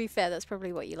 To be fair, that's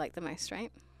probably what you like the most,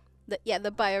 right?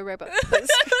 The bio robot.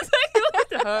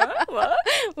 Huh? What?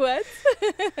 What?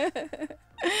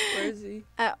 Where is he?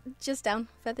 Just down,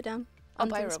 further down. Oh,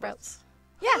 Onto the bio sprouts.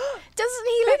 Yeah. Doesn't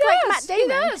he look like Matt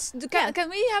Damon? He does. Can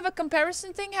we have a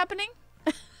comparison thing happening?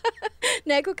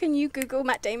 Nagel, can you Google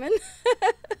Matt Damon?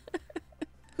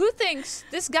 Who thinks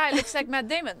this guy looks like Matt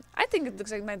Damon? I think it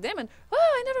looks like Matt Damon. Oh,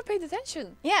 I never paid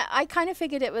attention. Yeah, I kind of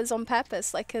figured it was on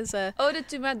purpose, like as a... Ode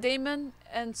to Matt Damon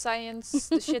and science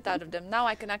the shit out of them. Now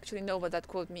I can actually know what that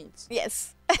quote means.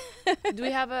 Yes. Do you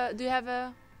have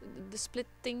the split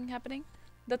thing happening?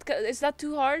 Is that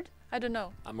too hard? I don't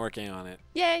know. I'm working on it.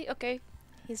 Yay, okay.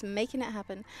 He's making it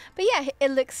happen. But yeah,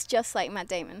 it looks just like Matt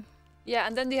Damon. Yeah,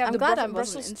 and then they have I'm the glad I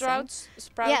Brussels wasn't sprouts.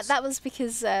 Yeah, that was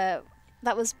because that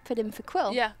was put in for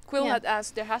Quill. Yeah, Quill Yeah. had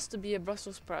asked there has to be a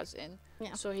Brussels sprouts in.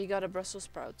 Yeah. So he got a Brussels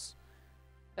sprouts.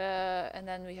 And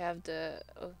then we have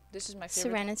this is my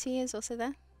favorite. Serenity is also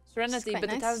there. Serenity, quite but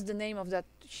it nice. has the name of that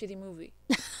shitty movie.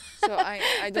 So I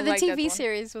But don't the like that TV one.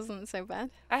 series wasn't so bad.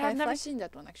 I have never Firefly. seen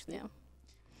that one actually. Yeah.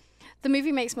 The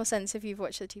movie makes more sense if you've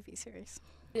watched the TV series.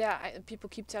 Yeah, people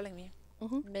keep telling me.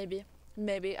 Mm-hmm.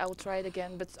 Maybe I will try it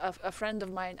again. But a friend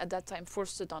of mine at that time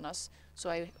forced it on us, so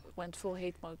I went full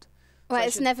hate mode. Well, So I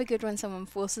it's should- never good when someone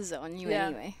forces it on you Yeah.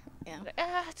 anyway. Yeah. Like,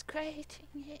 it's great.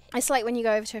 Yeah. It's like when you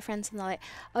go over to a friend's and they're like,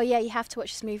 oh yeah, you have to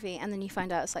watch this movie, and then you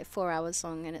find out it's like 4 hours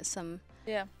long and it's some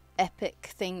Yeah.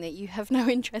 epic thing that you have no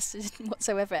interest in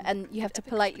whatsoever, and you have to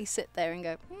politely sit there and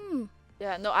go,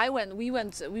 Yeah. No, we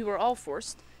were all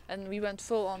forced, and we went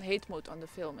full on hate mode on the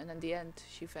film, and in the end,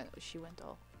 she went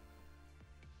all.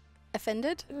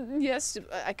 offended? Yes,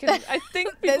 I think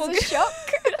people. There's a shock.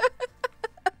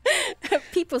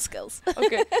 People skills.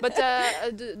 Okay, but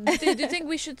do you think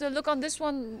we should look on this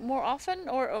one more often,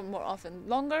 or more often,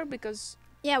 longer? Because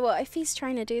Yeah, well, if he's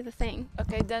trying to do the thing.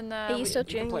 okay, then Are you still You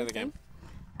can doing play the the game.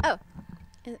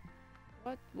 thing?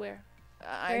 what? Where? Where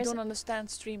I is don't it? understand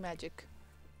stream magic.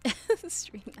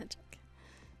 Stream magic.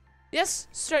 Yes,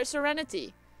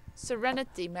 Serenity,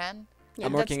 man. Yeah,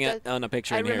 I'm working on a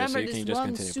picture I in here, so remember you this can just one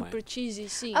continue super playing. cheesy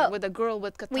scene Oh, with a girl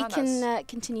with katanas. We can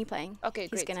continue playing. Okay,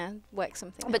 He's great. gonna work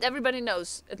something But everybody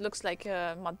knows it looks like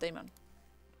Matt Damon.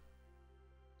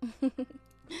 out.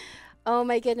 Oh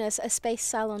my goodness, a space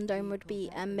salon dome would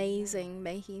be amazing,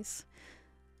 Mahis.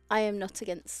 I am not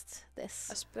against A this.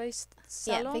 space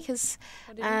salon? Yeah, because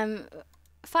What do you mean?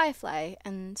 Firefly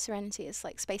and Serenity as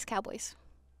like space cowboys.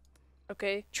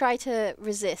 Okay. Try to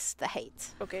resist the hate.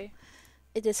 Okay.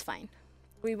 It is fine.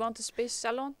 We want a space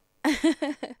salon.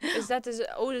 Is that an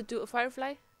ode to a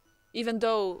Firefly? Even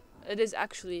though it is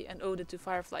actually an ode to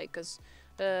Firefly, because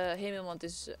Hemimont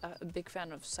is a big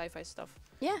fan of sci-fi stuff.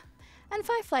 Yeah, and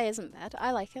Firefly isn't bad.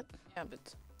 I like it. Yeah,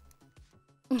 but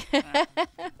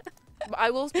but I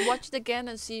will watch it again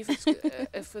and see if it's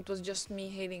if it was just me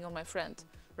hating on my friend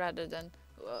rather than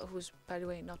who's, by the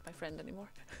way, not my friend anymore.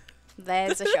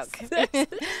 There's a shock.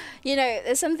 You know,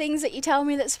 there's some things that you tell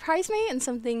me that surprise me, and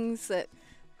some things that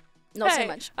not so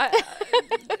much.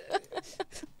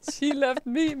 She left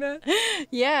me, man.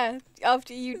 Yeah,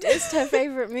 after you dissed her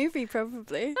favorite movie,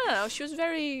 probably. I don't know. She was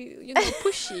very,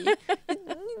 pushy.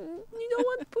 You don't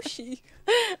want pushy.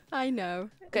 I know.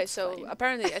 Okay, It's so fine.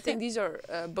 apparently, I think these are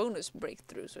bonus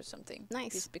breakthroughs or something.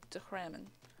 Nice. These pictogrammen.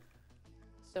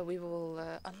 So we will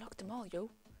unlock them all, yo.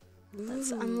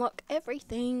 Let's unlock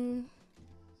everything.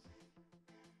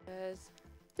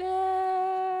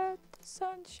 Dead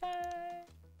sunshine.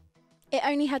 It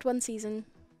only had one season.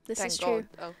 This Thank is true.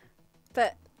 God. Oh.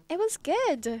 But it was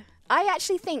good. I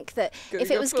actually think that Good,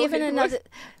 if it go was for given it. another...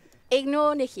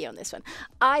 Ignore Nikki on this one.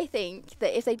 I think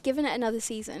that if they'd given it another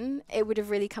season, it would have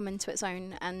really come into its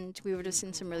own, and we would have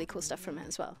seen some really cool stuff from it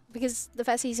as well. Because the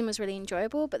first season was really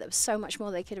enjoyable, but there was so much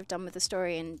more they could have done with the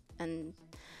story, and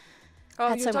Oh,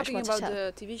 had you're so much talking more to about tell.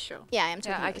 the TV show. yeah, I am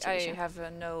talking Yeah, about the I TV show.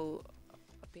 have no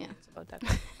opinions about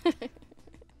that.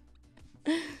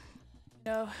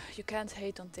 No, you can't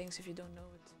hate on things if you don't know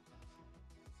it.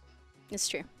 It's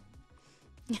true.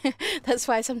 That's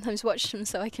why I sometimes watch them,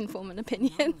 so I can form an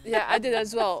opinion. Yeah, I did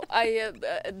as well.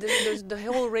 There's the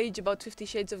whole rage about 50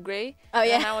 Shades of Grey. Oh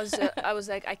yeah. And I was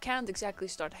like, I can't exactly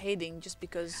start hating just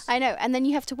because. I know, and then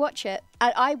you have to watch it.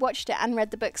 I watched it and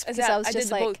read the books because I was did just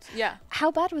the like, both. Yeah.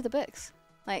 how bad were the books?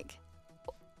 Like,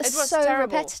 It was so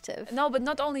terrible. repetitive. No, but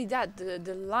not only that,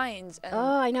 the lines and. Oh,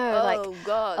 I know. Oh like,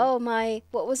 God. oh my,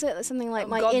 what was it? Something like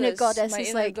my inner goddess my is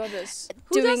inner like goddess.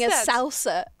 Who doing a does that?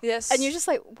 salsa, Yes. and you're just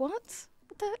like, what?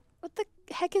 What the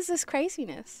heck is this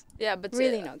craziness? Yeah, but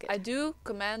Really not good. I do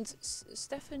commend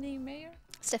Stephanie Meyer.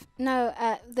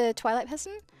 The Twilight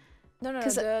person. No,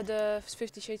 'Cause the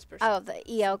 50 Shades person. Oh, the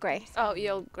E.L. Grey. Oh,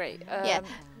 E.L. Grey. Yeah,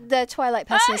 the Twilight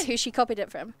person is Hey! who she copied it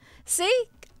from. See,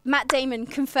 Matt Damon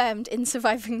confirmed in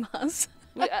Surviving Mars.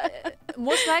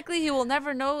 Most likely he will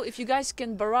never know. If you guys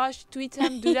can barrage tweet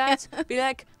him, do that. Be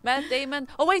like, Matt Damon.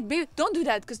 Oh wait, baby, don't do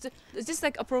that, because is this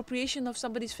like appropriation of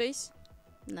somebody's face?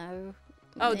 No.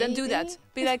 Oh, then do that. Maybe?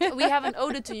 Be like, we have an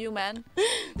ode to you, man.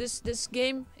 This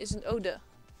game is an ode.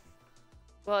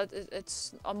 Well,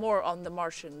 it's more on The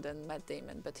Martian than Matt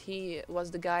Damon, but he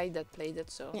was the guy that played it,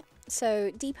 so. Yeah.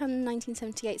 So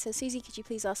Deepun1978 says, Susie, could you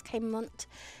please ask Kmont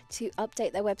to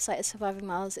update their website as Surviving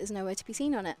Mars is nowhere to be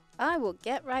seen on it? I will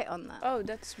get right on that. Oh,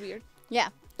 that's weird. Yeah.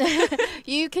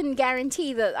 You can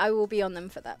guarantee that I will be on them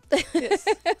for that. Yes.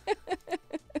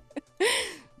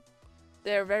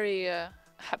 They're very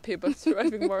happy about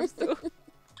Surviving Mars, though.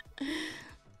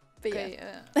 But Okay,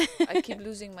 yeah. I keep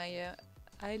losing my.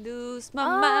 I lose my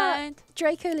Ah, mind.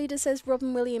 Draco Leader says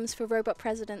Robin Williams for Robot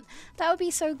President. That would be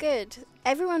so good.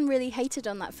 Everyone really hated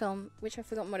on that film, which I've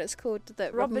forgotten what it's called.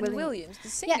 That Robin Williams, the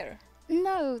singer.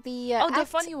 No, the The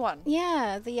funny one.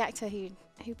 Yeah, the actor who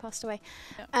passed away.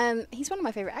 Yeah. He's one of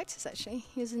my favorite actors actually.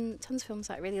 He was in tons of films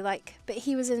that I really like. But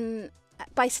he was in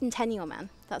Bicentennial Man.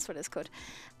 That's what it's called.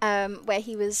 Where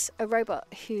he was a robot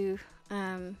who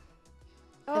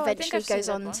eventually goes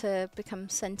on to become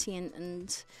sentient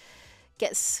and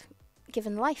gets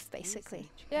given life, basically.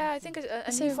 Yeah, I think,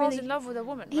 and So he falls really- in love with a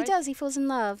woman, He right? does. He falls in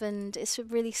love, and it's a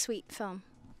really sweet film.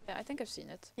 Yeah, I think I've seen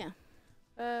it. Yeah.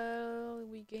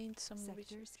 We gained some.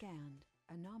 Sector scanned.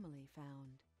 Anomaly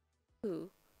found. Ooh.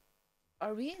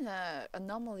 Are we in a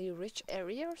anomaly-rich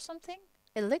area or something?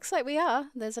 It looks like we are.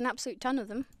 There's an absolute ton of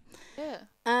them. Yeah.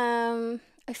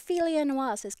 Ophelia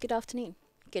Noir says, good afternoon.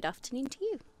 Good afternoon to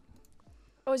you.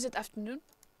 Oh, is it afternoon?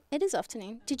 It is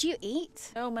afternoon. Did you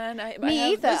eat? No, man.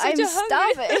 Me either. I'm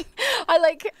starving.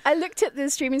 I looked at the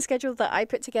streaming schedule that I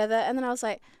put together, and then I was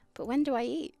like, but when do I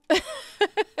eat?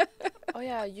 Oh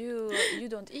yeah, you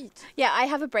don't eat. Yeah, I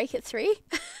have a break at 3.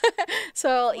 So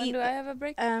I'll When eat. do I have a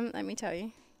break? Let me tell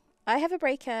you. I have a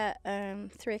break at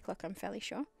 3 o'clock, I'm fairly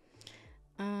sure.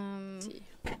 Tea.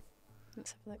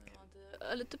 Let's have a look.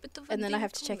 A little bit of a And then I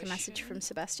have to check a message decommission. from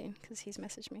Sebastian, because he's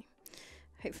messaged me.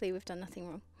 Hopefully we've done nothing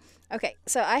wrong. Okay,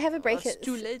 so I have a break It's at...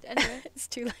 too late anyway. It's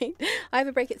too late. I have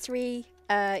a break at 3.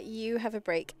 You have a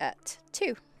break at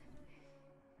 2.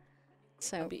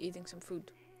 So I'll be eating some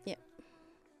food. Yeah.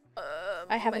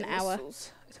 I have my an hour.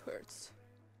 muscles, it hurts.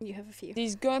 you have a few.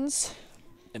 These guns.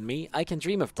 And me, I can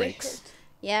dream of breaks.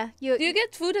 Yeah. Do you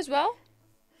get food as well?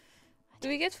 Do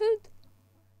we get food?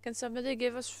 Can somebody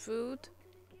give us food?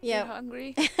 Yeah. We're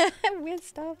hungry. We're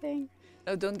starving.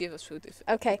 No, don't give us food. If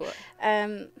Okay. people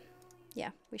are-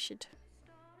 Yeah, we should.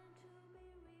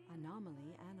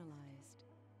 Anomaly analyzed.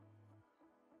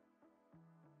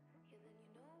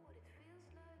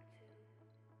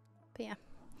 But yeah.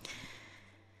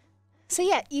 So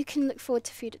yeah, you can look forward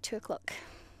to food at 2 o'clock.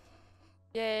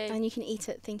 Yay. And you can eat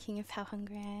it thinking of how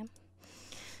hungry I am.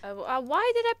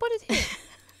 Why did I put it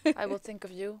here? I will think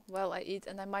of you while I eat,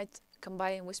 and I might come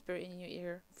by and whisper in your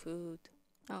ear, food.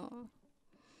 Oh.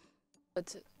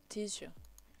 But tease you.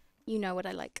 You know what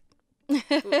I like.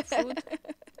 Food?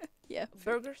 Yeah.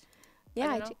 Burgers?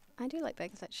 Yeah, don't know. I do like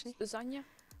burgers actually. Lasagna?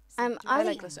 I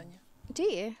like lasagna. Do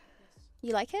you?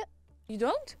 You like it? You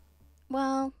don't?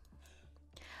 Well,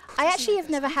 I actually have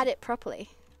never had it properly,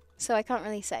 so I can't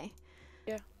really say.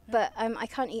 Yeah. But I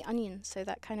can't eat onions, so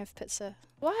that kind of puts a...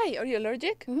 Why? Are you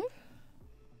allergic? Mhm.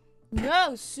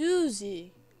 No,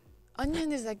 Susie.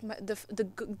 Onion is like the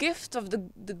gift of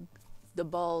the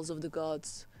balls of the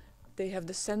gods. They have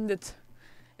descended,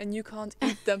 and you can't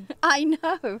eat them. I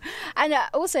know. And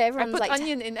also I everyone's put like...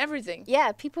 onion in everything.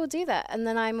 Yeah, people do that. And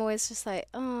then I'm always just like,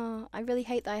 oh, I really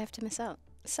hate that I have to miss out.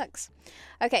 It sucks.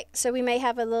 Okay, so we may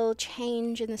have a little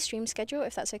change in the stream schedule,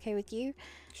 if that's okay with you.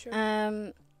 Sure.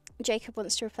 Jacob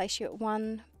wants to replace you at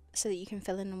 1 so that you can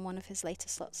fill in on one of his later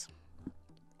slots.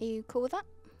 Are you cool with that?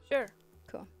 Sure.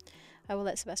 Cool. I will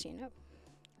let Sebastian know.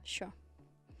 Sure.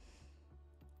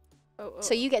 Oh.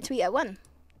 So you get to eat at 1.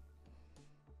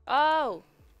 Oh,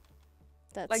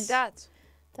 That's like that.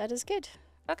 That is good.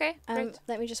 Okay, great.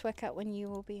 Let me just work out when you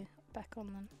will be back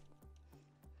on then.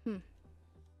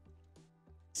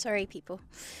 Sorry, people.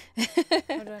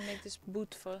 How do I make this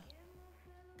beautiful?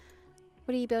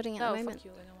 What are you building at No, the moment? fuck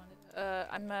you. I don't want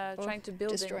it. I'm trying to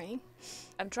build. Destroying.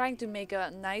 I'm trying to make a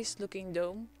nice-looking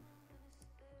dome,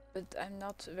 but I'm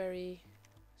not very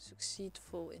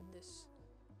successful in this.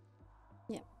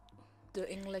 Yeah. The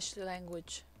English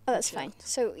language. Oh, that's Yeah. fine.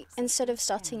 So instead of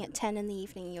starting at 10 in the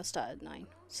evening, you'll start at 9.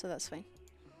 So that's fine.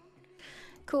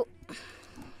 Cool.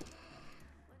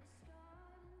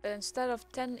 Instead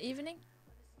of 10 evening?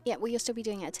 Yeah, well, you'll still be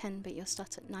doing it at 10, but you'll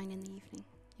start at 9 in the evening.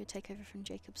 You'll take over from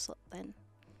Jacob's slot then.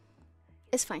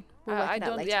 It's fine. We'll work I it out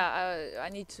don't. later. Yeah, I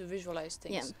need to visualize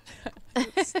things.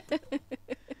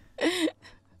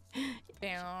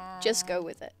 Yeah. Just go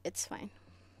with it. It's fine.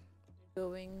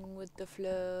 Going with the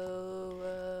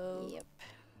flow. Yep.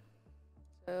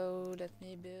 So let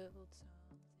me build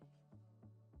something.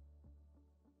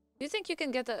 Do you think you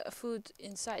can get a food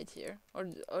inside here,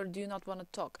 or do you not want to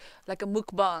talk like a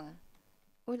mukbang?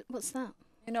 What's that?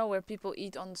 You know, where people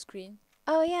eat on the screen.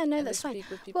 Oh yeah, no, and that's they fine.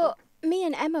 speak with people? Well, me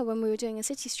and Emma, when we were doing a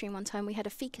city stream one time, we had a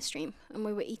fika stream and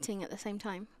we were eating at the same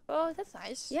time. Oh, that's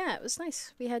nice. Yeah, it was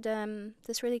nice. We had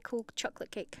this really cool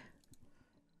chocolate cake.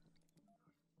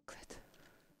 Good.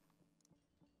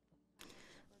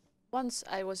 Once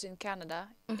I was in Canada,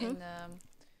 in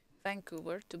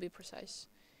Vancouver to be precise,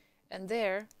 and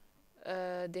there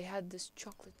they had this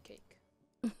chocolate cake,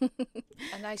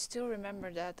 and I still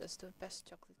remember that as the best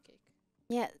chocolate cake.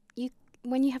 Yeah,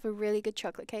 when you have a really good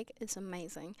chocolate cake, it's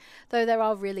amazing. Though there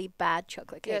are really bad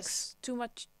chocolate cakes. Yes, too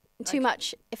much. Too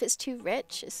much. If it's too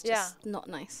rich, it's just not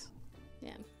nice.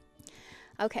 Yeah.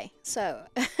 Okay, so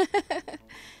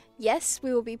yes,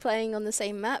 we will be playing on the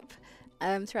same map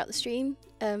throughout the stream.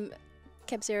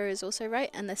 Keb0 is also right,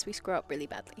 unless we screw up really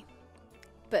badly.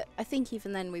 But I think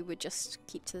even then we would just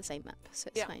keep to the same map, so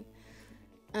it's fine.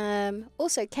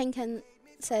 Also, Kenken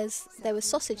says there were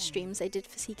sausage streams they did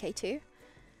for CK2.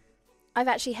 I've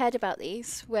actually heard about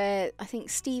these, where I think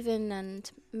Stephen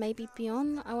and maybe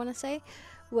Bjorn, I want to say,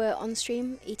 were on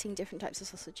stream eating different types of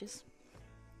sausages.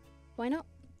 Why not?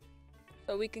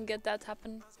 So we can get that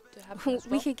happen as We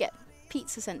well? could get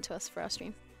pizza sent to us for our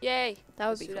stream. Yay! That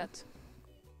would Let's be do cool. that.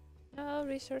 No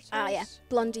research. Ah, yeah.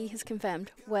 Blondie has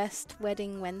confirmed. West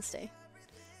Wedding Wednesday.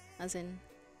 As in...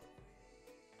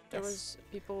 There yes. was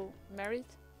people married?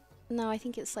 No, I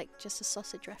think it's like just a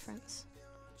sausage reference.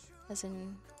 As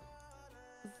in...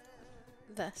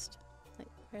 Vest. Like,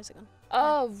 where's it gone?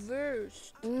 Oh,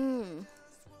 Wurst. Mmm.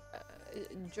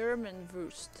 German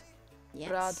Wurst. Yes.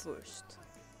 Bratwurst.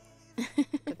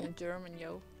 But in German,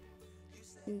 yo.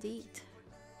 Indeed.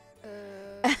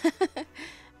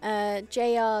 Uh,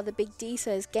 JR, the Big D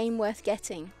says, game worth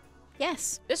getting.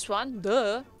 Yes, this one,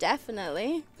 duh.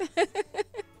 definitely.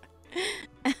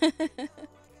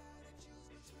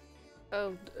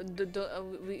 Oh,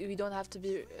 we don't have to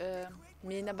be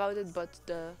mean about it, but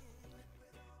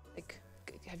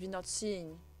have you not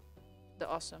seen the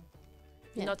awesome?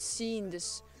 You're Yeah. not seeing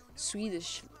this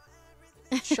Swedish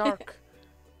shark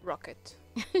rocket.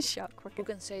 Shark Who rocket.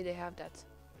 can say they have that?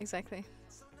 Exactly.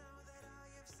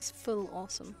 It's full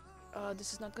awesome.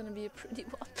 This is not gonna be a pretty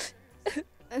one.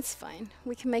 That's fine.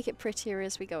 We can make it prettier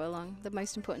as we go along. The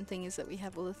most important thing is that we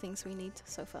have all the things we need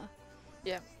so far.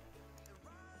 Yeah.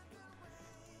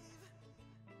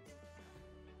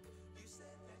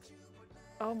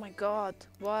 Oh my god,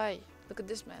 why? Look at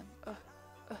this man.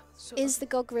 So Is the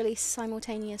GOG release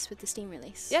simultaneous with the Steam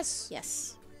release? yes,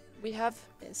 Yes. we have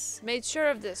It is. made sure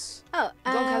of this. Oh,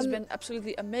 GOG has been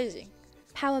absolutely amazing.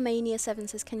 Power Mania 7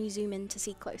 says, can you zoom in to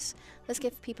see close? Let's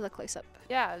give people a close-up.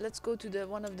 Yeah, let's go to the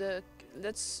one of the.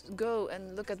 Let's go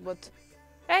and look at what.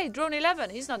 Hey, Drone 11.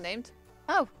 He's not named.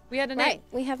 Oh, We had a right. name.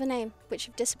 We have a name, which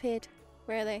have disappeared.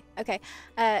 Where are they? Okay.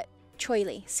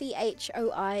 Choiley.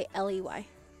 Choiley.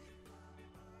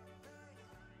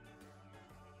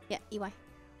 Yeah, EY.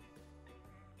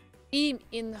 E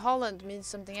in Holland means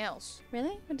something else.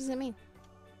 Really? What does it mean?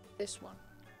 This one.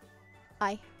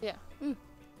 I. Yeah. Mm.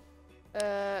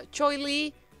 Choi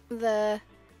Lee. The.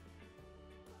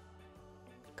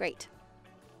 Great.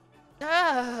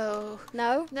 No.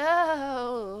 No?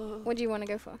 No. What do you want to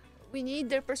go for? We need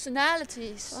their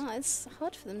personalities. Well, it's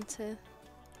hard for them to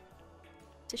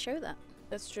show that.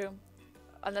 That's true.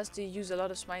 Unless they use a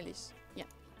lot of smileys. Yeah.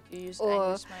 You use Or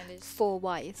angry smileys.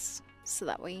 4 Ys, so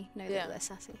that we know Yeah. that they're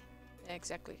sassy. Yeah,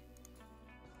 exactly.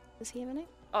 Does he have a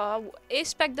name?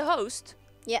 Aspect the host.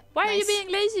 Yeah. Why are you nice. being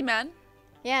lazy, man?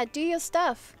 Yeah, do your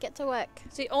stuff. Get to work.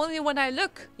 See, only when I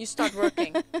look, you start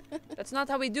working. That's not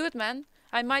how we do it, man.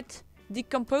 I might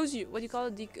decompose you. What do you call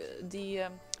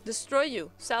it? Destroy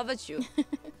you. Salvage you.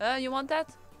 You want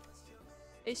that?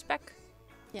 Aspect?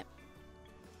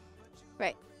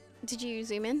 Right. Did you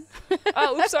zoom in?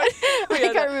 Oh, oops, sorry. I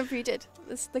can't remember if you did.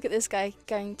 Let's look at this guy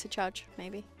going to charge,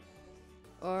 maybe.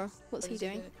 Or what's he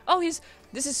doing? Oh,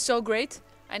 this is so great.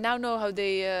 I now know how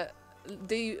they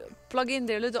plug in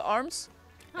their little arms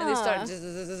and they start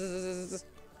Ah.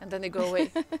 and then they go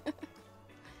away.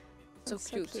 So That's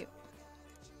cute.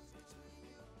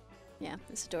 Yeah,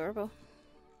 it's adorable.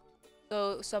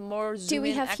 So some more zoom Do we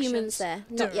in have humans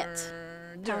actions. there? Not yet.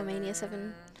 Durr, Power Mania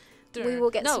 7. durr. We will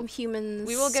get No, some humans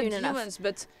we will get soon humans, enough.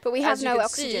 but But we have as you no can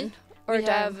oxygen. see, or we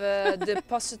dome. have the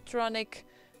positronic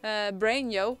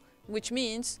brain, yo, which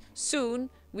means soon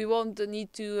we won't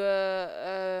need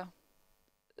to.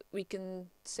 We can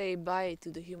say bye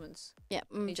to the humans. Yeah,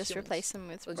 just humans. replace them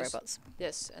with We'll just- robots.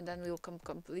 Yes, and then we'll come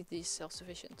completely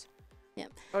self-sufficient. Yeah.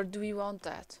 Or do we want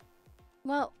that?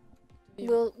 Well, Do we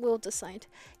we'll decide.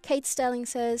 Kate Sterling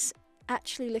says,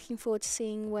 actually looking forward to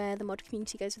seeing where the mod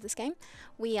community goes with this game.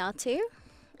 We are too,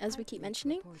 as we keep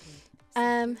mentioning.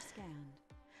 Um,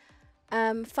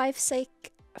 Five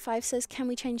says, can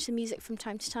we change the music from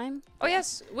time to time? Oh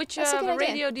yes, which That's a good idea.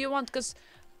 radio do you want? Because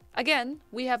again,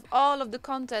 we have all of the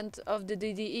content of the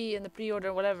DDE and the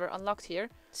pre-order whatever unlocked here.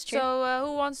 It's true. So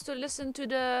who wants to listen to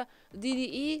the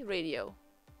DDE radio?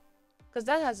 Because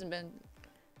that hasn't been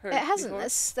heard It hasn't. before.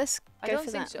 Let's I go don't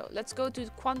for think that. so. Let's go to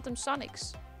Quantum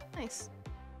Sonics. Nice.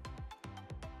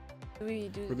 Do we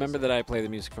do Remember this? that I play the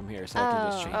music from here, so I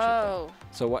can just change it. Oh,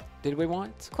 So what did we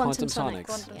want? Quantum Sonics. Sonics.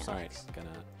 Quantum Yeah. Sorry, Sonics.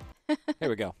 gonna. Here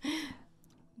we go.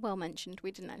 Well mentioned.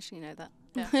 We didn't actually know that.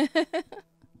 Yeah.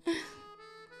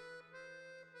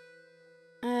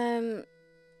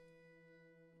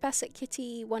 Basset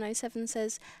Kitty 107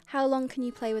 says, how long can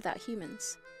you play without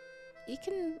humans? You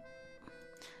can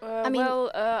I mean,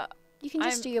 well, just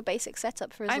I'm- do your basic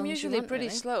setup for as I'm long as you usually want, pretty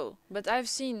really. slow, but I've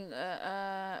seen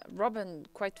Robin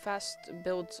quite fast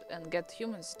build and get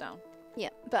humans down. Yeah,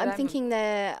 but But I'm I'm- thinking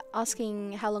they're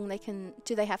asking how long they can.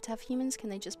 Do they have to have humans? Can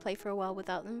they just play for a while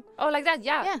without them? Oh, like that?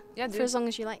 Yeah. Yeah, Yeah, for dude. as long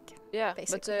as you like. Yeah,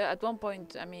 basically. but at one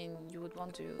point, I mean, you would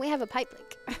want to. We have a pipe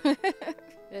link.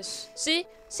 Yes. See,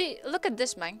 look at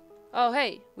this, man. Oh,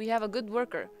 hey, we have a good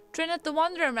worker, Trinit the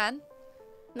Wanderer, man.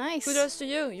 Nice. Kudos to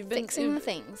you. You've been Fixing you've- the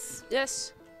things.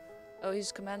 Yes. Oh,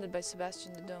 he's commanded by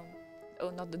Sebastian the Dome.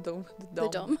 Oh, not the Dome. The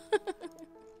dom.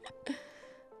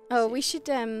 Oh, we should.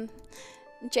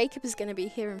 Jacob is going to be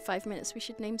here in 5 minutes. We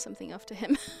should name something after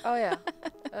him. Oh yeah.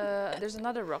 There's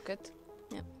another rocket.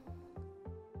 Yep.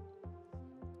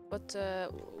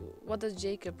 What does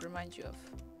Jacob remind you of?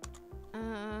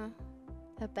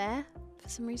 A bear, for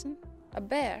some reason. A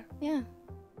bear. Yeah,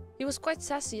 He was quite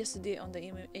sassy yesterday on the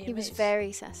AMAs. he was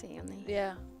very sassy on the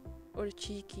Yeah. Or the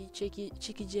cheeky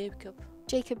Jacob.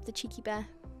 Jacob the cheeky bear.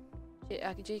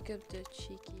 Jacob the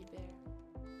cheeky bear.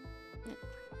 Yeah.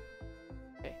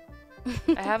 Okay.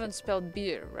 I haven't spelled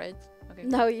beer, right? Okay.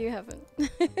 No, you haven't.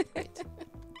 Great.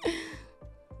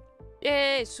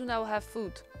 Yay! Soon I will have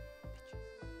food.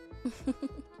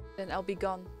 then I'll be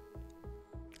gone.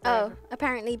 Oh, forever.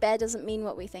 apparently bear doesn't mean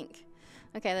what we think.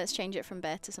 Okay, let's change it from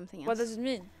bear to something else. What does it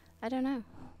mean? I don't know.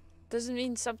 Does it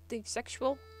mean something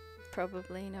sexual?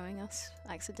 Probably, knowing us,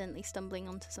 accidentally stumbling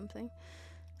onto something.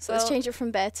 So Well- let's change it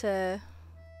from bear to...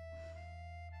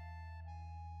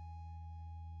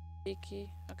 Cheeky.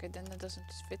 Okay, then that doesn't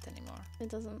fit anymore. It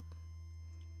doesn't.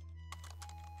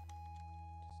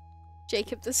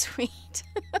 Jacob the Swede.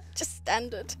 Just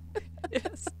standard.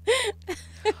 Yes.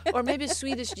 Or maybe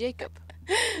Swedish Jacob.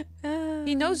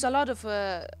 He knows a lot of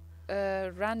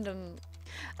random.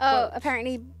 Oh, quotes.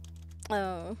 apparently...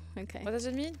 Oh, okay. What does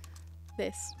it mean?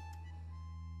 This.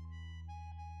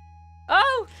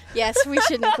 Oh! Yes, we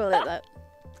shouldn't call it that.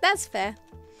 That's fair.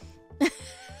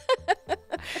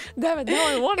 Damn it! No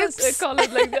one wants to Oops. call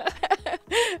it like that.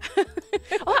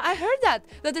 Oh, I heard that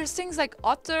there's things like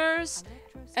otters,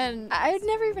 and I'd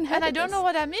never even heard and I of don't this. know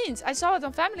what that means. I saw it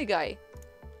on Family Guy,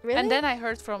 Really? and then I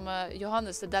heard from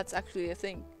Johannes that that's actually a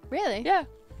thing. Really? Yeah.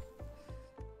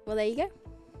 Well, there you go.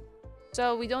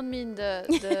 So we don't mean the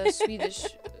Swedish.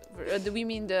 We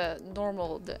mean the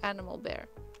normal, the animal bear.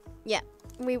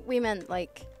 We meant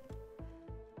like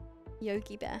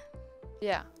Yogi Bear.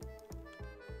 Yeah.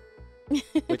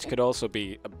 Which could also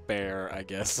be a bear, I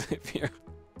guess. If you're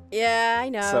Yeah, I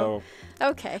know. so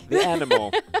Okay. the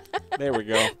animal. There we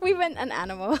go. We meant an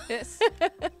animal. Yes.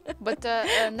 But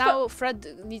now Fred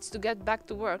needs to get back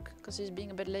to work because he's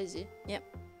being a bit lazy.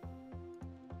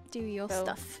 Do your So-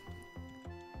 stuff.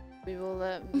 We will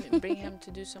bring him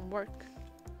to do some work.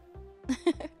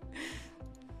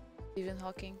 Stephen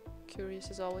Hawking, curious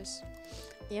as always.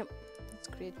 Yep. Let's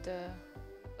create the.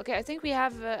 Okay, I think we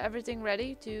have everything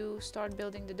ready to start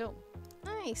building the dome.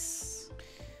 Nice.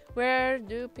 Where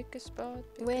do pick a spot?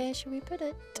 Pick Where should we put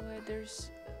it?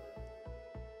 there's.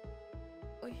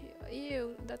 Oh,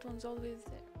 ew, that one's all the way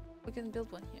there. We can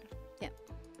build one here.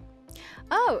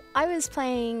 Oh, I was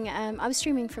playing. I was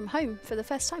streaming from home for the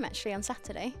first time actually on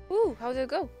Saturday. Ooh, how did it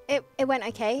go? It went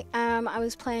okay. I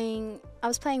was playing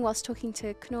whilst talking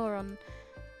to Knorr on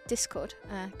Discord.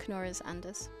 Knorr is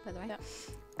Anders, by the way.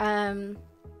 Yeah.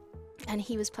 And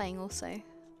he was playing also.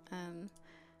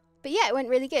 But yeah, it went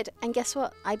really good. And guess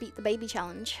what? I beat the baby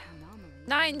challenge. Anomaly.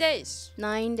 9 days.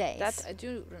 9 days. That I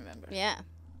do remember. Yeah.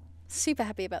 Super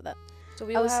happy about that. So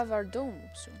we I will was- have our dome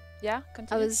soon. Yeah, I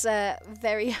continue. was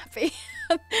very happy.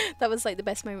 That was like the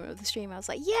best moment of the stream. I was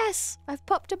like, yes, I've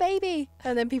popped a baby.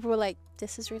 And then people were like,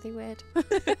 this is really weird.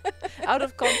 Out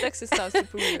of context, it sounds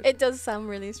super weird. It does sound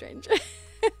really strange.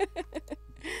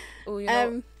 Oh, you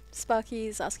know.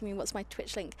 Sparky's asking me what's my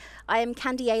Twitch link. I am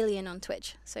Candy Alien on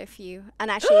Twitch. So if you,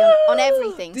 and actually on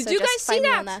everything. Did so you just guys see find me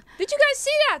on that? there. Did you guys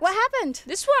see that? What happened?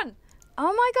 This one.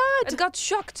 Oh my god. It got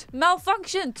shocked,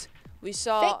 malfunctioned. We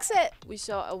saw. Fix it. We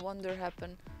saw a wonder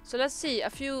happen. So let's see a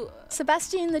few.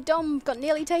 Sebastian the Dom got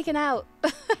nearly taken out.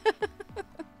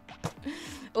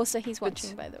 Also, he's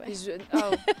watching, by the way. He's,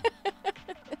 oh.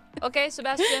 Okay,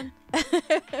 Sebastian.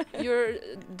 You're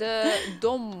the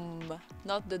dom,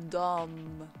 not the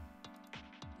dom.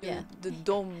 You're Yeah. The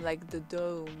dome, like the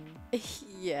dome.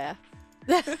 Yeah.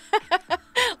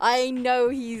 I know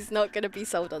he's not going to be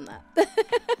sold on that.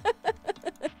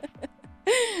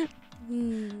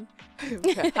 Hmm.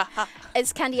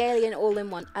 It's Candy Alien all in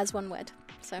one, as one word.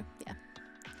 So, yeah.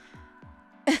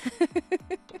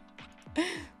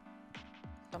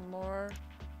 Some more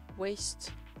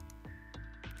waste.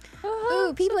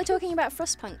 Ooh, people are talking about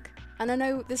Frostpunk. And I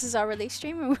know this is our release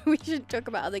stream and we should talk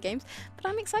about other games, but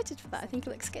I'm excited for that. I think it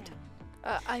looks good.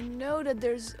 I know that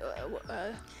there's.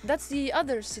 That's the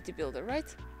other city builder,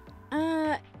 right?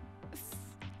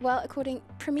 Well, according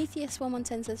Prometheus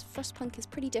 1110 says Frostpunk is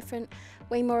pretty different,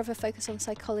 way more of a focus on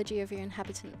psychology of your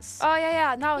inhabitants. Oh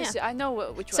yeah. Now Yeah. I know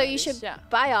which one. So it you is, should yeah.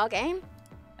 buy our game,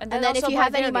 and then if also you buy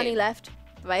have any their money game. left,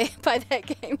 buy their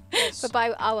game. Yes. But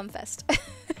buy our one first.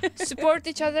 Support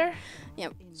each other.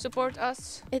 Yep. Support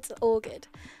us. It's all good.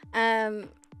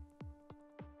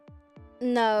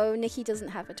 No, Nikki doesn't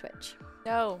have a Twitch.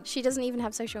 No, She doesn't even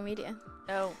have social media.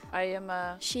 no. I am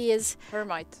a She is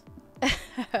hermite. a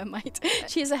hermite.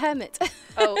 She is a hermit.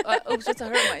 Oh, that's a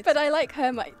hermite. But I like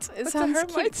hermite. It What's a sounds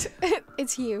hermite? cute.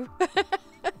 It's you.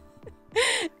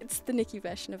 It's the Nikki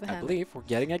version of a I hermit. believe we're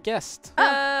getting a guest. We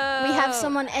have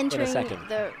someone entering second.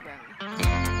 the room.